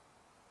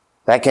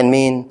 that can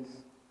mean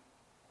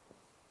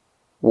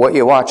what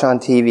you watch on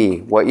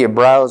TV, what you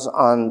browse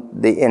on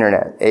the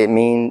internet.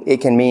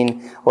 It can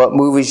mean what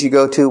movies you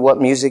go to, what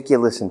music you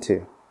listen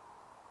to.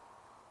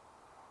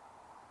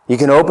 You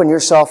can open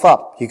yourself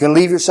up. You can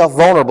leave yourself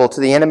vulnerable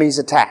to the enemy's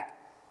attack.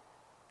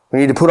 We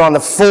need to put on the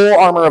full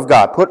armor of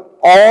God. Put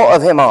all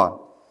of Him on.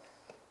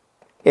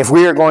 If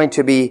we are going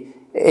to be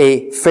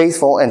a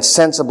faithful and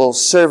sensible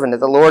servant at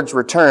the Lord's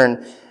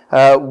return,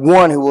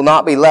 one who will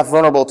not be left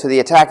vulnerable to the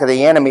attack of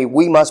the enemy,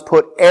 we must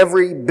put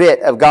every bit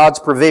of God's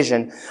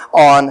provision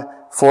on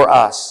for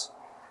us.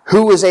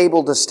 Who is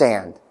able to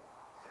stand?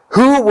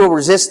 Who will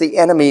resist the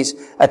enemy's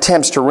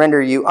attempts to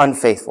render you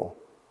unfaithful?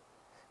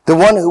 The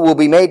one who will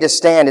be made to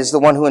stand is the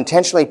one who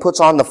intentionally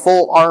puts on the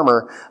full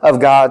armor of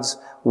God's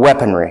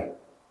weaponry.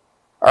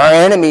 Our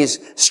enemies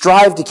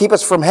strive to keep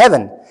us from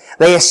heaven.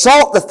 They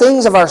assault the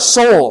things of our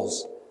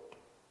souls.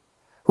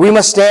 We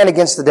must stand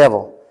against the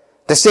devil.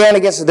 To stand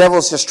against the devil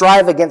is to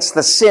strive against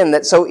the sin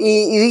that so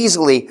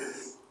easily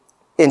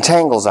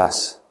entangles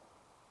us.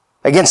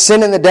 Against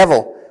sin and the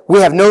devil,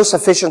 we have no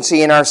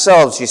sufficiency in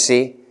ourselves, you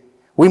see.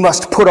 We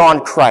must put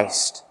on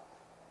Christ,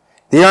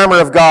 the armor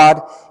of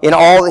God, in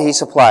all that He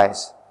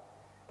supplies.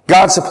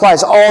 God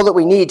supplies all that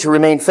we need to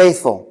remain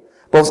faithful,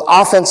 both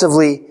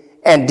offensively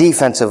and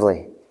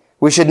defensively.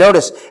 We should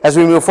notice as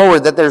we move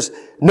forward that there's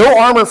no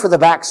armor for the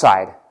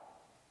backside.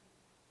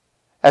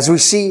 As we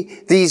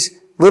see these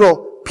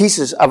little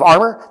pieces of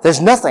armor, there's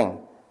nothing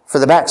for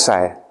the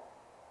backside.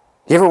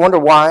 Do you ever wonder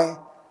why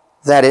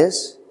that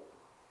is?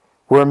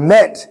 We're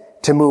meant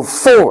to move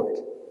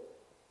forward,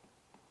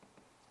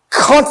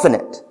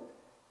 confident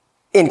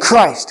in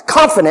Christ,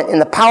 confident in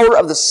the power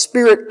of the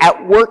Spirit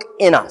at work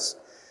in us.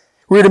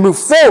 We're to move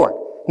forward,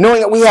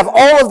 knowing that we have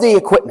all of the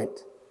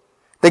equipment,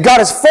 that God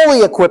has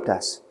fully equipped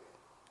us.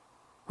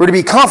 We're to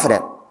be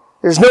confident.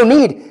 There's no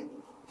need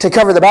to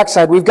cover the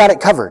backside. We've got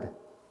it covered.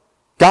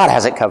 God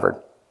has it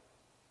covered.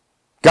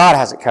 God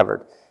has it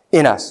covered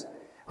in us.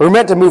 We're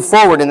meant to move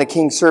forward in the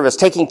King's service,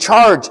 taking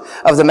charge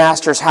of the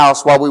Master's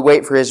house while we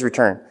wait for His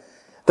return.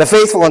 The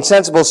faithful and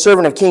sensible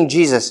servant of King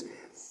Jesus,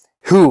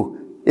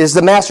 who is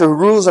the Master who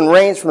rules and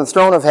reigns from the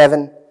throne of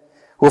heaven,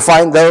 will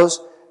find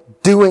those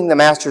doing the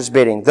Master's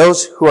bidding,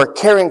 those who are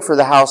caring for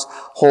the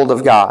household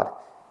of God,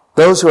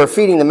 those who are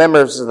feeding the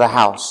members of the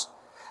house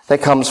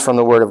that comes from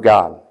the Word of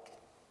God.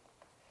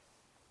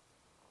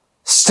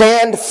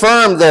 Stand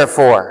firm,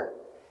 therefore,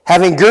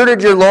 having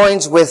girded your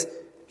loins with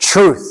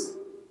truth.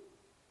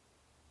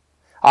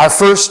 Our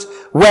first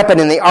weapon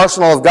in the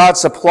arsenal of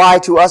God's supply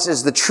to us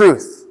is the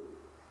truth.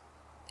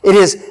 It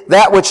is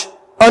that which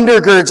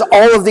undergirds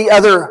all of the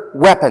other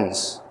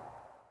weapons.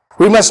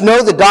 We must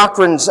know the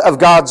doctrines of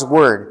God's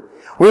Word.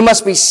 We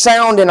must be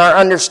sound in our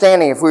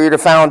understanding if we are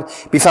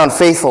to be found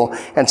faithful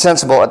and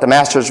sensible at the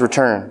Master's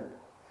return.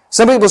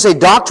 Some people say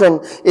doctrine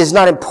is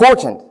not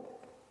important.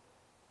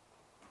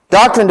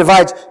 Doctrine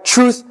divides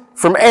truth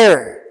from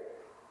error.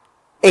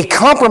 A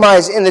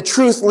compromise in the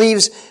truth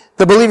leaves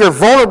the believer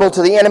vulnerable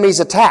to the enemy's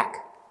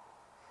attack.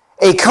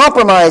 A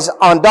compromise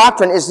on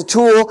doctrine is the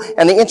tool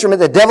and the instrument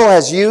the devil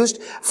has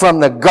used from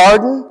the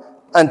garden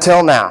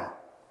until now.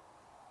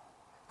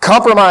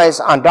 Compromise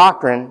on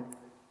doctrine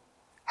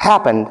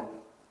happened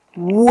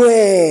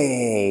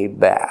way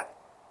back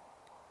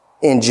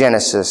in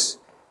Genesis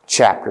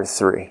chapter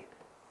 3.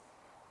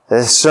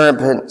 The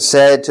serpent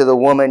said to the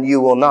woman, "You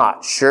will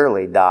not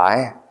surely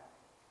die.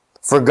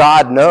 For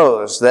God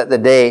knows that the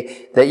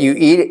day that you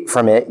eat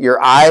from it,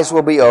 your eyes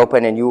will be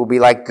open and you will be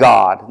like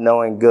God,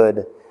 knowing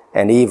good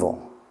and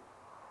evil."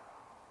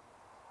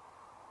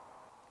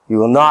 You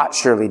will not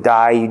surely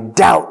die. You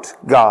doubt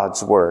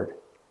God's word.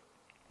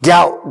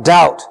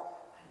 Doubt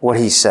what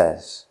He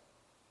says.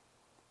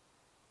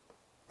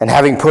 And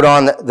having put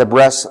on the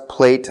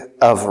breastplate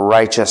of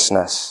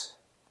righteousness.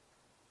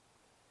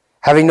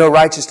 Having no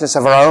righteousness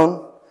of our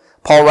own,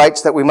 Paul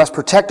writes that we must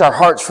protect our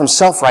hearts from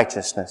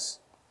self-righteousness.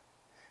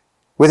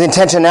 With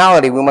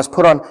intentionality, we must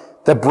put on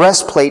the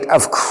breastplate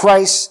of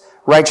Christ's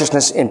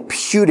righteousness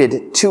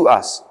imputed to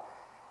us.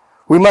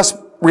 We must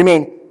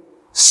remain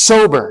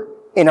sober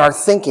in our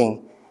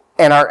thinking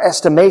and our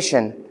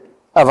estimation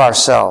of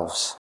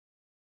ourselves.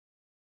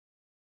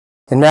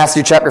 In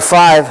Matthew chapter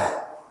 5,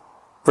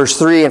 verse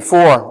 3 and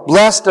 4,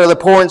 "Blessed are the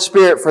poor in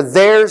spirit, for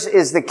theirs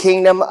is the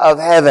kingdom of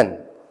heaven.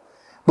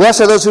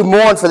 Blessed are those who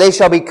mourn, for they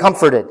shall be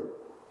comforted."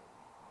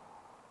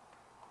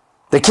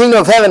 The kingdom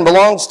of heaven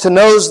belongs to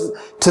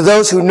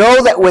those who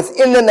know that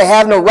within them they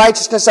have no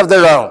righteousness of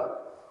their own.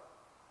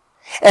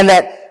 And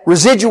that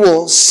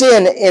residual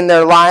sin in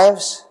their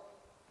lives,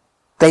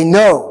 they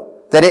know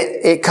that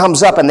it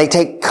comes up and they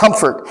take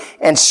comfort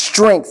and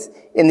strength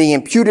in the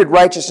imputed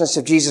righteousness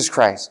of Jesus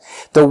Christ,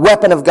 the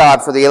weapon of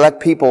God for the elect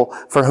people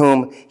for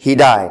whom He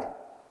died.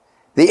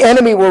 The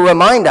enemy will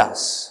remind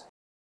us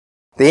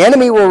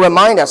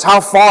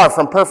how far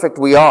from perfect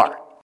we are.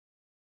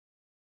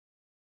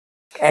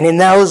 And in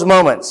those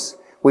moments,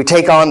 we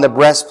take on the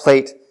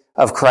breastplate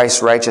of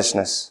Christ's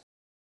righteousness.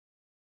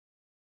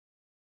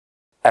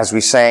 As we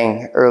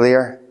sang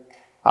earlier,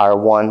 our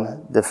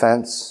one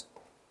defense,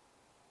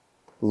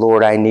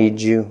 "Lord, I need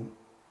you.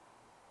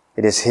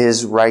 It is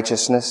His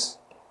righteousness.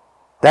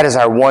 That is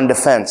our one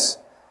defense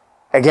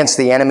against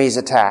the enemy's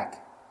attack.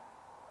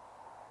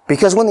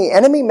 Because when the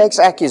enemy makes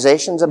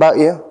accusations about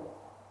you,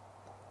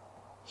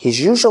 he's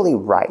usually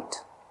right.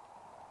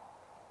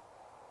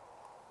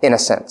 In a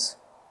sense.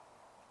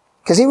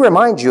 Because he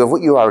reminds you of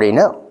what you already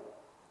know.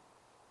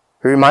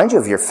 He reminds you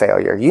of your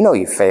failure. You know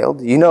you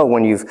failed. You know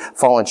when you've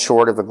fallen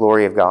short of the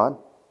glory of God.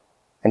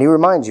 And he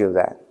reminds you of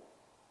that.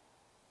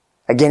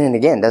 Again and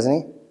again, doesn't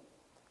he?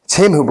 It's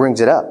him who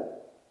brings it up.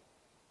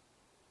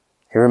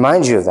 He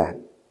reminds you of that.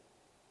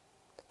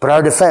 But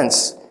our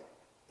defense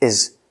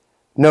is,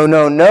 no,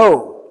 no,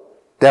 no,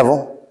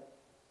 devil.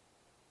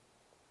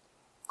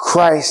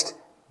 Christ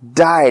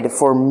died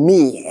for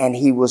me, and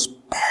He was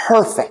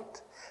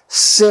perfect,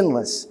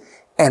 sinless,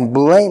 and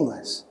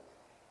blameless.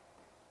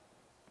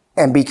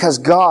 And because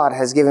God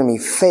has given me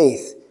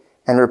faith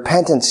and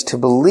repentance to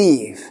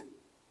believe,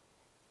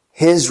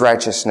 His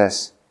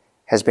righteousness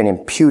has been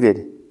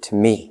imputed to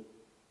me.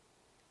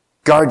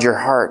 Guard your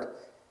heart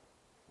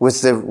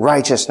with the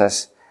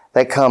righteousness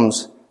that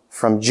comes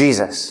from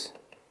Jesus.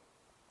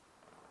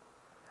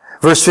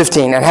 Verse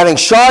 15, and having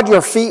shod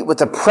your feet with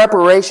the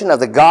preparation of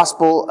the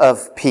gospel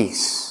of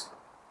peace.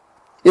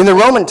 In the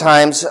Roman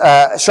times,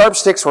 sharp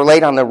sticks were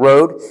laid on the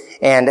road,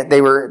 and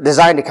they were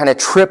designed to kind of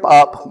trip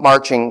up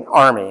marching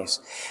armies.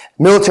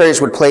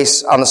 Militaries would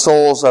place on the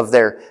soles of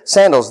their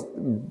sandals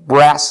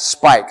brass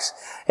spikes.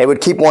 It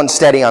would keep one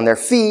steady on their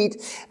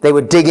feet. They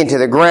would dig into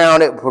the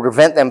ground. It would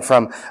prevent them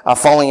from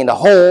falling into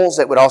holes.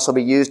 It would also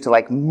be used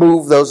to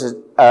move those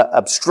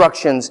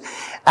obstructions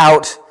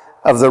out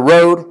of the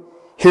road.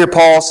 Here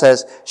Paul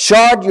says,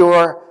 shod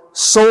your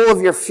sole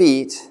of your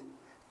feet,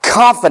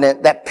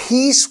 confident that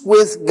peace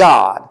with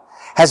God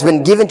has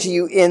been given to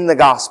you in the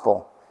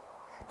gospel.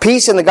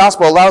 Peace in the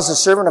gospel allows the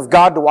servant of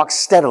God to walk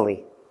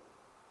steadily.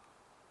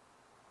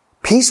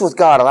 Peace with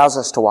God allows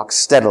us to walk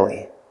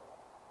steadily,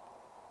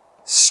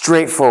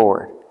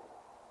 straightforward.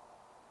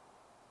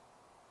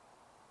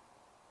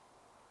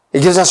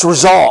 It gives us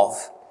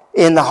resolve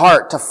in the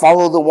heart to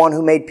follow the one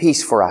who made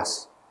peace for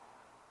us.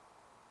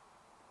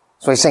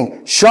 So he's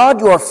saying, shod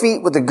your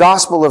feet with the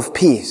gospel of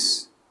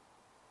peace,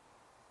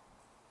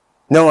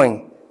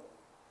 knowing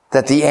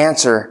that the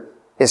answer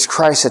is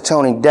Christ's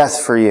atoning death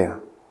for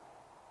you.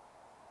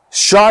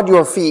 Shod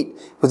your feet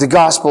with the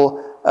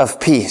gospel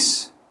of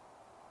peace.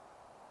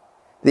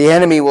 The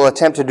enemy will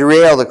attempt to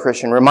derail the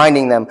Christian,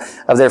 reminding them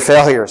of their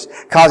failures,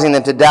 causing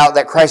them to doubt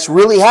that Christ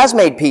really has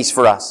made peace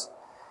for us,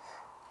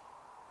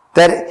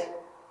 that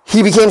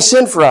He became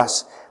sin for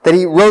us, that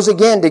He rose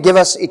again to give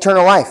us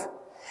eternal life.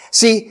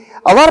 See,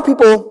 a lot of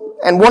people,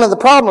 and one of the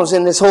problems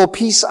in this whole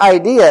peace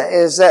idea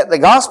is that the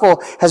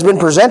gospel has been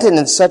presented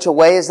in such a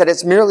way as that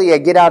it's merely a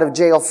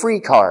get-out-of-jail-free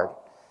card.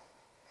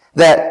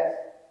 That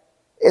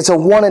it's a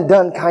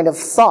one-and-done kind of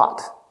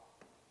thought.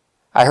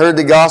 I heard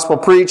the gospel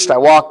preached, I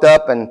walked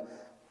up, and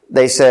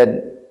they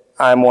said,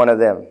 I'm one of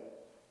them.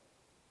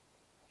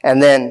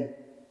 And then,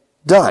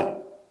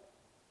 done.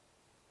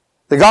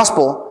 The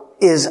gospel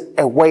is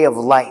a way of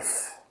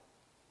life.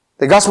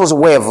 The gospel is a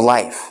way of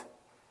life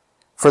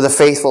for the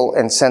faithful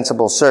and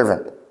sensible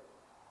servant.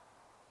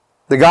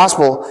 The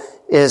gospel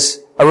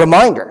is a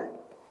reminder.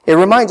 It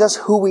reminds us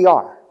who we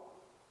are.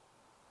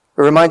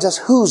 It reminds us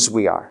whose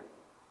we are.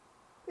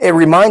 It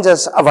reminds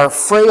us of our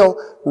frail,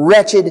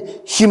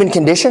 wretched human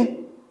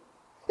condition.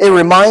 It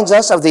reminds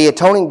us of the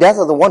atoning death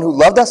of the one who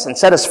loved us and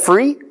set us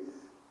free.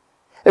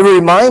 It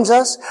reminds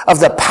us of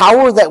the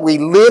power that we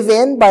live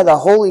in by the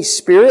Holy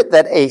Spirit,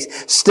 that a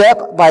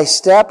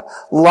step-by-step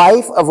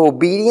life of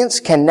obedience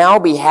can now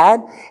be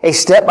had, a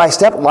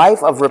step-by-step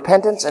life of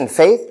repentance and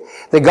faith.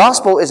 The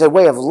gospel is a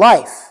way of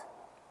life.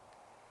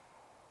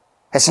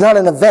 It's not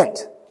an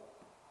event.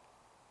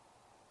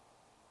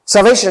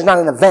 Salvation is not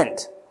an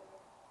event.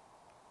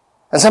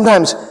 And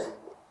sometimes,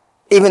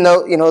 even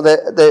though,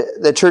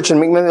 the church in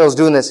McInnis is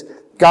doing this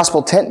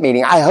gospel tent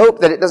meeting, I hope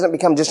that it doesn't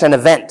become just an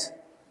event.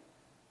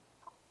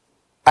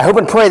 I hope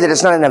and pray that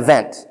it's not an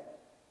event,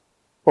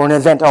 or an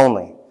event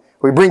only.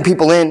 We bring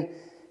people in,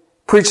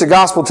 preach the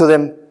gospel to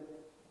them,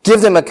 give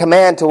them a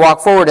command to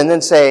walk forward, and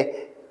then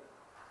say,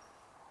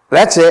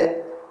 that's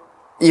it.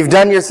 You've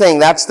done your thing.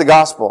 That's the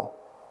gospel.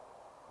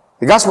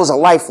 The gospel is a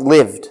life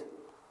lived.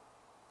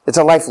 It's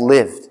a life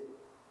lived.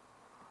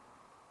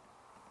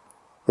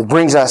 It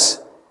brings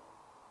us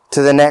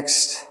to the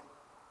next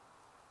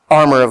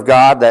armor of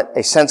God that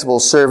a sensible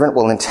servant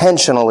will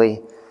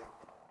intentionally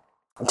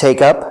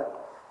take up.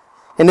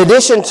 In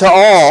addition to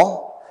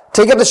all,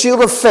 take up the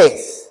shield of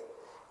faith,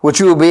 which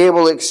you will be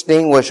able to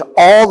extinguish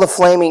all the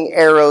flaming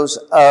arrows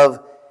of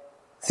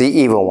the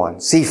evil one.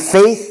 See,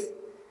 faith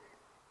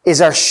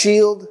is our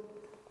shield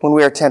when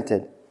we are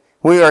tempted.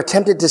 When we are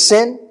tempted to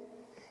sin,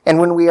 and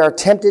when we are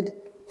tempted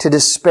to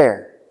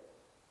despair.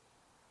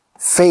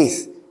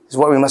 Faith is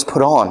what we must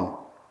put on.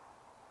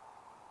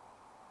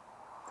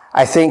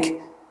 I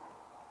think,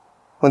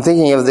 when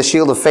thinking of the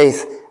shield of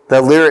faith,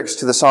 the lyrics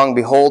to the song,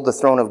 Behold the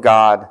Throne of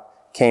God,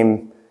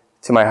 came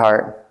to my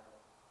heart.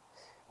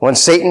 When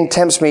Satan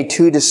tempts me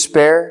to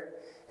despair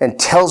and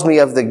tells me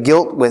of the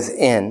guilt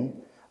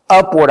within,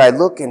 Upward I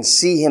look and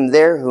see him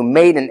there who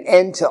made an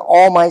end to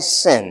all my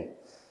sin.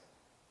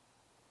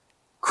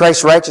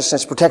 Christ's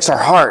righteousness protects our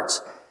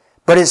hearts,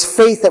 but his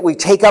faith that we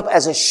take up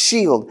as a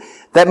shield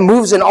that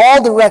moves in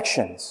all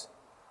directions,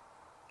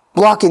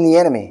 blocking the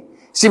enemy.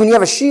 See, when you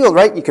have a shield,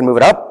 right, you can move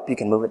it up, you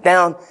can move it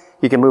down,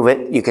 you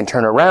can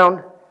turn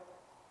around.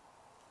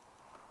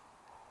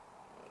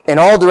 In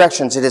all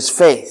directions, it is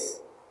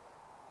faith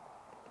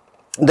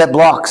that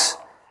blocks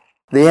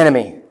the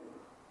enemy.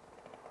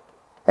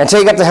 And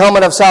take up the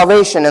helmet of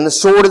salvation and the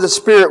sword of the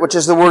Spirit, which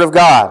is the Word of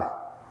God.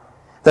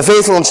 The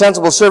faithful and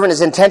sensible servant is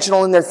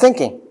intentional in their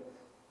thinking.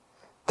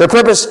 Their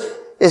purpose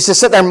is to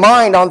set their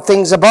mind on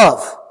things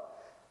above.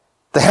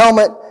 The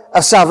helmet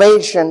of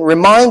salvation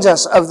reminds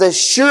us of the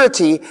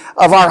surety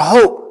of our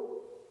hope.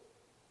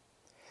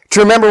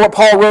 To remember what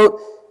Paul wrote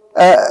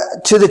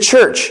to the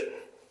church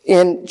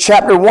in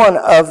chapter 1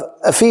 of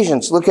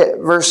Ephesians. Look at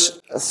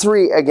verse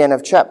 3 again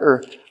of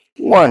chapter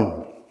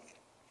 1.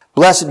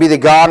 Blessed be the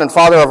God and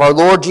Father of our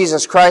Lord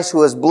Jesus Christ,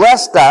 who has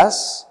blessed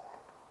us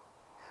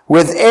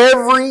with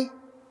every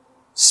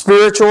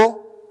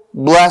spiritual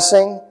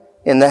blessing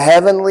in the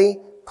heavenly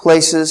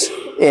places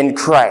in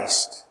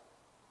Christ.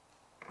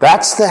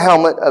 That's the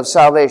helmet of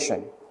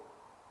salvation.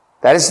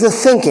 That is the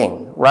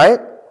thinking, right?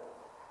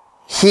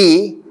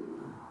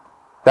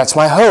 That's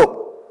my hope.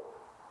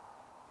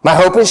 My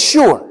hope is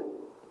sure.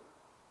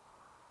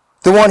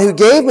 The one who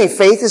gave me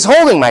faith is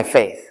holding my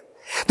faith.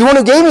 The one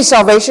who gave me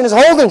salvation is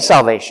holding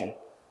salvation.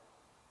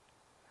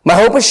 My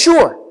hope is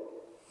sure.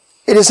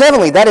 It is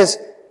heavenly. That is,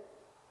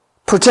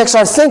 protects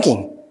our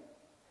thinking.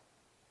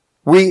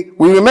 We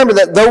remember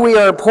that though we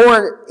are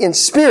poor in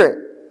spirit,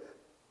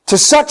 to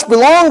such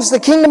belongs the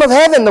kingdom of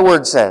heaven, the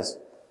Word says.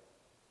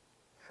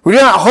 We do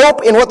not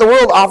hope in what the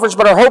world offers,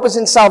 but our hope is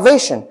in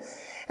salvation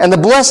and the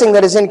blessing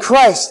that is in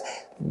Christ,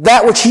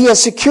 that which he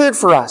has secured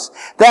for us,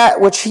 that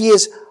which he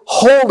is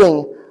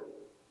holding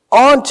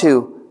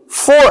onto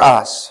for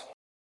us.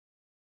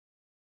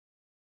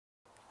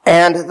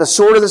 And the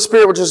sword of the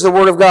Spirit, which is the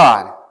Word of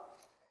God.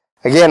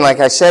 Again, like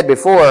I said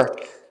before,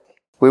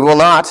 we will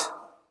not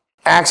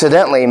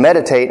accidentally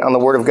meditate on the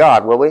Word of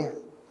God, will we?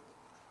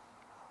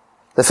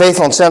 The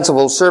faithful and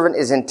sensible servant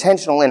is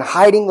intentional in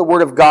hiding the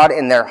Word of God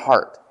in their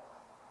heart.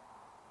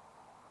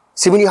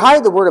 See, when you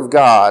hide the Word of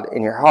God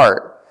in your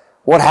heart,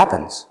 what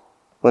happens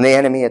when the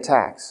enemy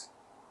attacks?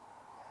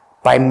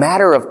 By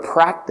matter of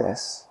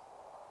practice,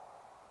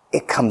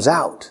 it comes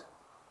out.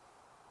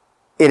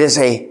 It is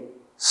a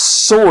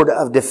sword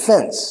of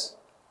defense.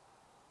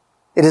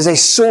 It is a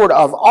sword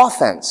of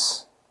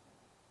offense.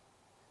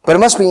 But it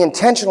must be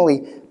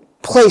intentionally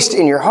placed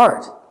in your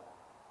heart.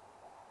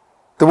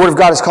 The Word of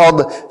God is called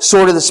the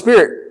sword of the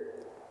Spirit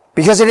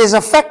because it is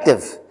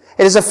effective.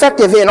 It is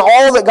effective in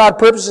all that God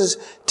purposes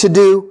to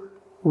do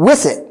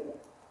with it.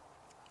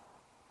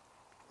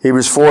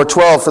 Hebrews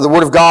 4:12, for the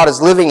Word of God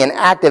is living and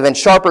active and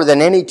sharper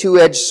than any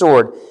two-edged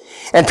sword,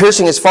 and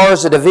piercing as far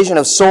as the division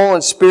of soul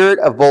and spirit,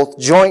 of both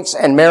joints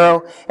and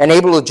marrow, and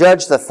able to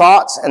judge the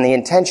thoughts and the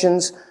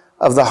intentions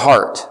of the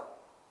heart.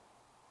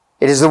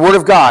 It is the Word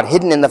of God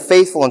hidden in the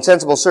faithful and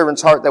sensible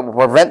servant's heart that will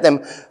prevent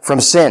them from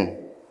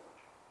sin,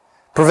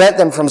 prevent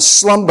them from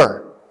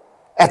slumber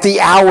at the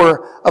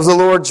hour of the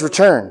Lord's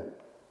return.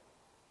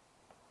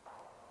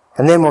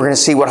 And then we're going to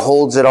see what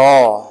holds it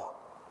all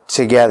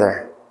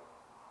together.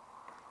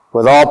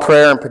 With all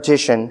prayer and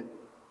petition,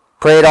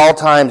 pray at all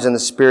times in the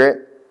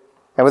Spirit,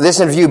 and with this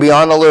in view, be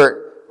on the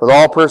alert with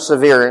all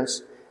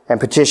perseverance and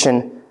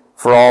petition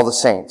for all the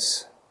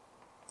saints.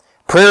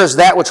 Prayer is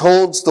that which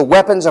holds the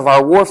weapons of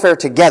our warfare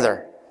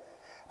together.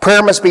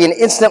 Prayer must be an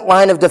instant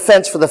line of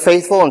defense for the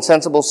faithful and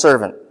sensible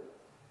servant.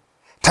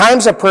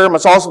 Times of prayer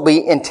must also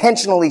be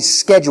intentionally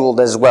scheduled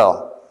as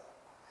well.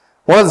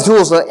 One of the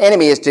tools of the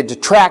enemy is to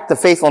detract the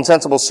faithful and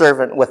sensible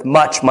servant with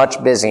much,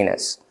 much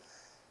busyness.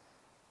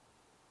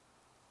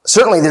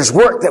 Certainly there's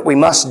work that we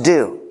must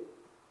do.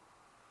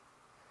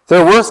 There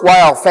are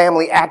worthwhile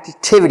family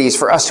activities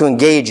for us to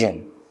engage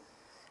in.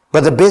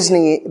 But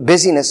the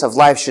busyness of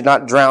life should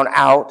not drown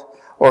out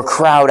or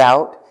crowd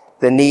out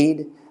the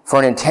need for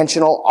an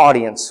intentional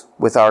audience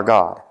with our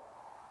God.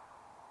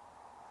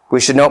 We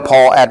should note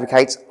Paul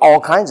advocates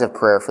all kinds of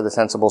prayer for the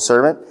sensible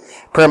servant.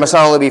 Prayer must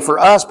not only be for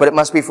us, but it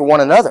must be for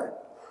one another.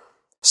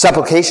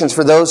 Supplications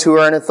for those who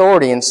are in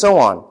authority and so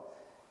on.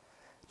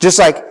 Just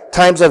like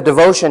times of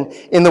devotion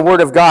in the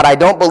Word of God, I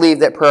don't believe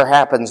that prayer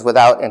happens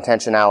without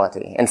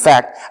intentionality. In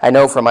fact, I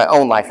know from my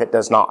own life it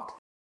does not.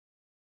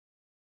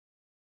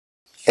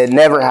 It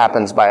never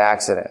happens by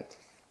accident.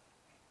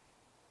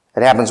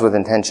 It happens with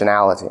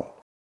intentionality.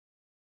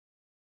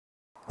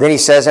 Then he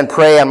says, and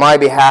pray on my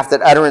behalf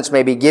that utterance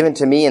may be given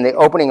to me in the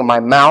opening of my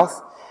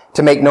mouth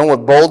to make known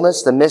with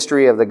boldness the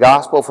mystery of the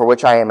gospel for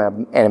which I am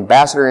an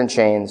ambassador in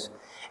chains,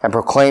 and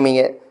proclaiming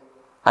it,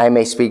 I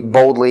may speak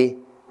boldly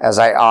as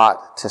I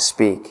ought to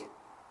speak.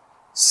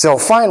 So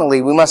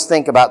finally, we must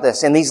think about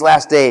this. In these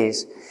last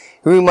days,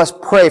 we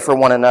must pray for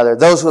one another,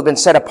 those who have been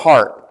set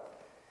apart.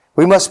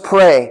 We must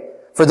pray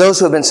for those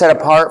who have been set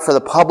apart for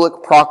the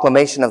public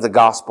proclamation of the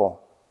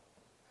gospel.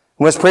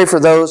 We must pray for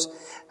those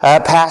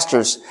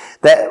pastors,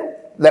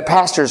 that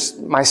pastors,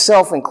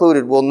 myself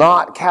included, will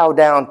not cow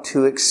down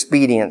to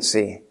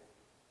expediency.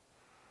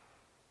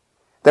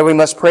 That we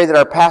must pray that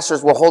our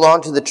pastors will hold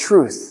on to the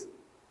truth.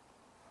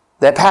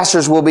 That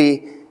pastors will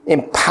be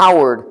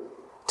empowered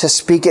to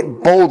speak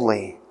it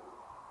boldly,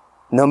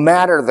 no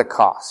matter the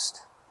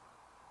cost.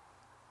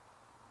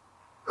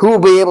 Who will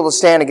be able to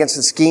stand against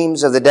the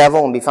schemes of the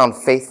devil and be found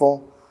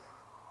faithful?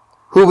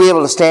 Who will be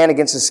able to stand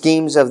against the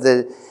schemes of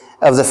the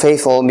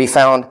faithful and be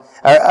found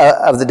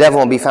of the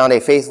devil and be found a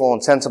faithful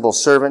and sensible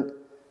servant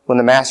when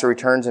the master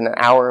returns in an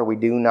hour we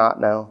do not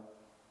know?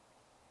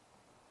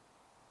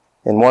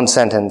 In one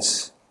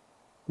sentence,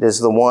 it is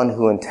the one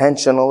who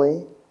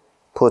intentionally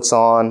puts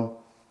on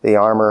the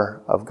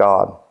armor of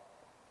God.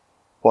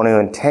 One who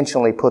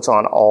intentionally puts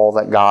on all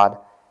that God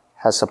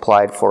has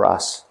supplied for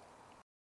us.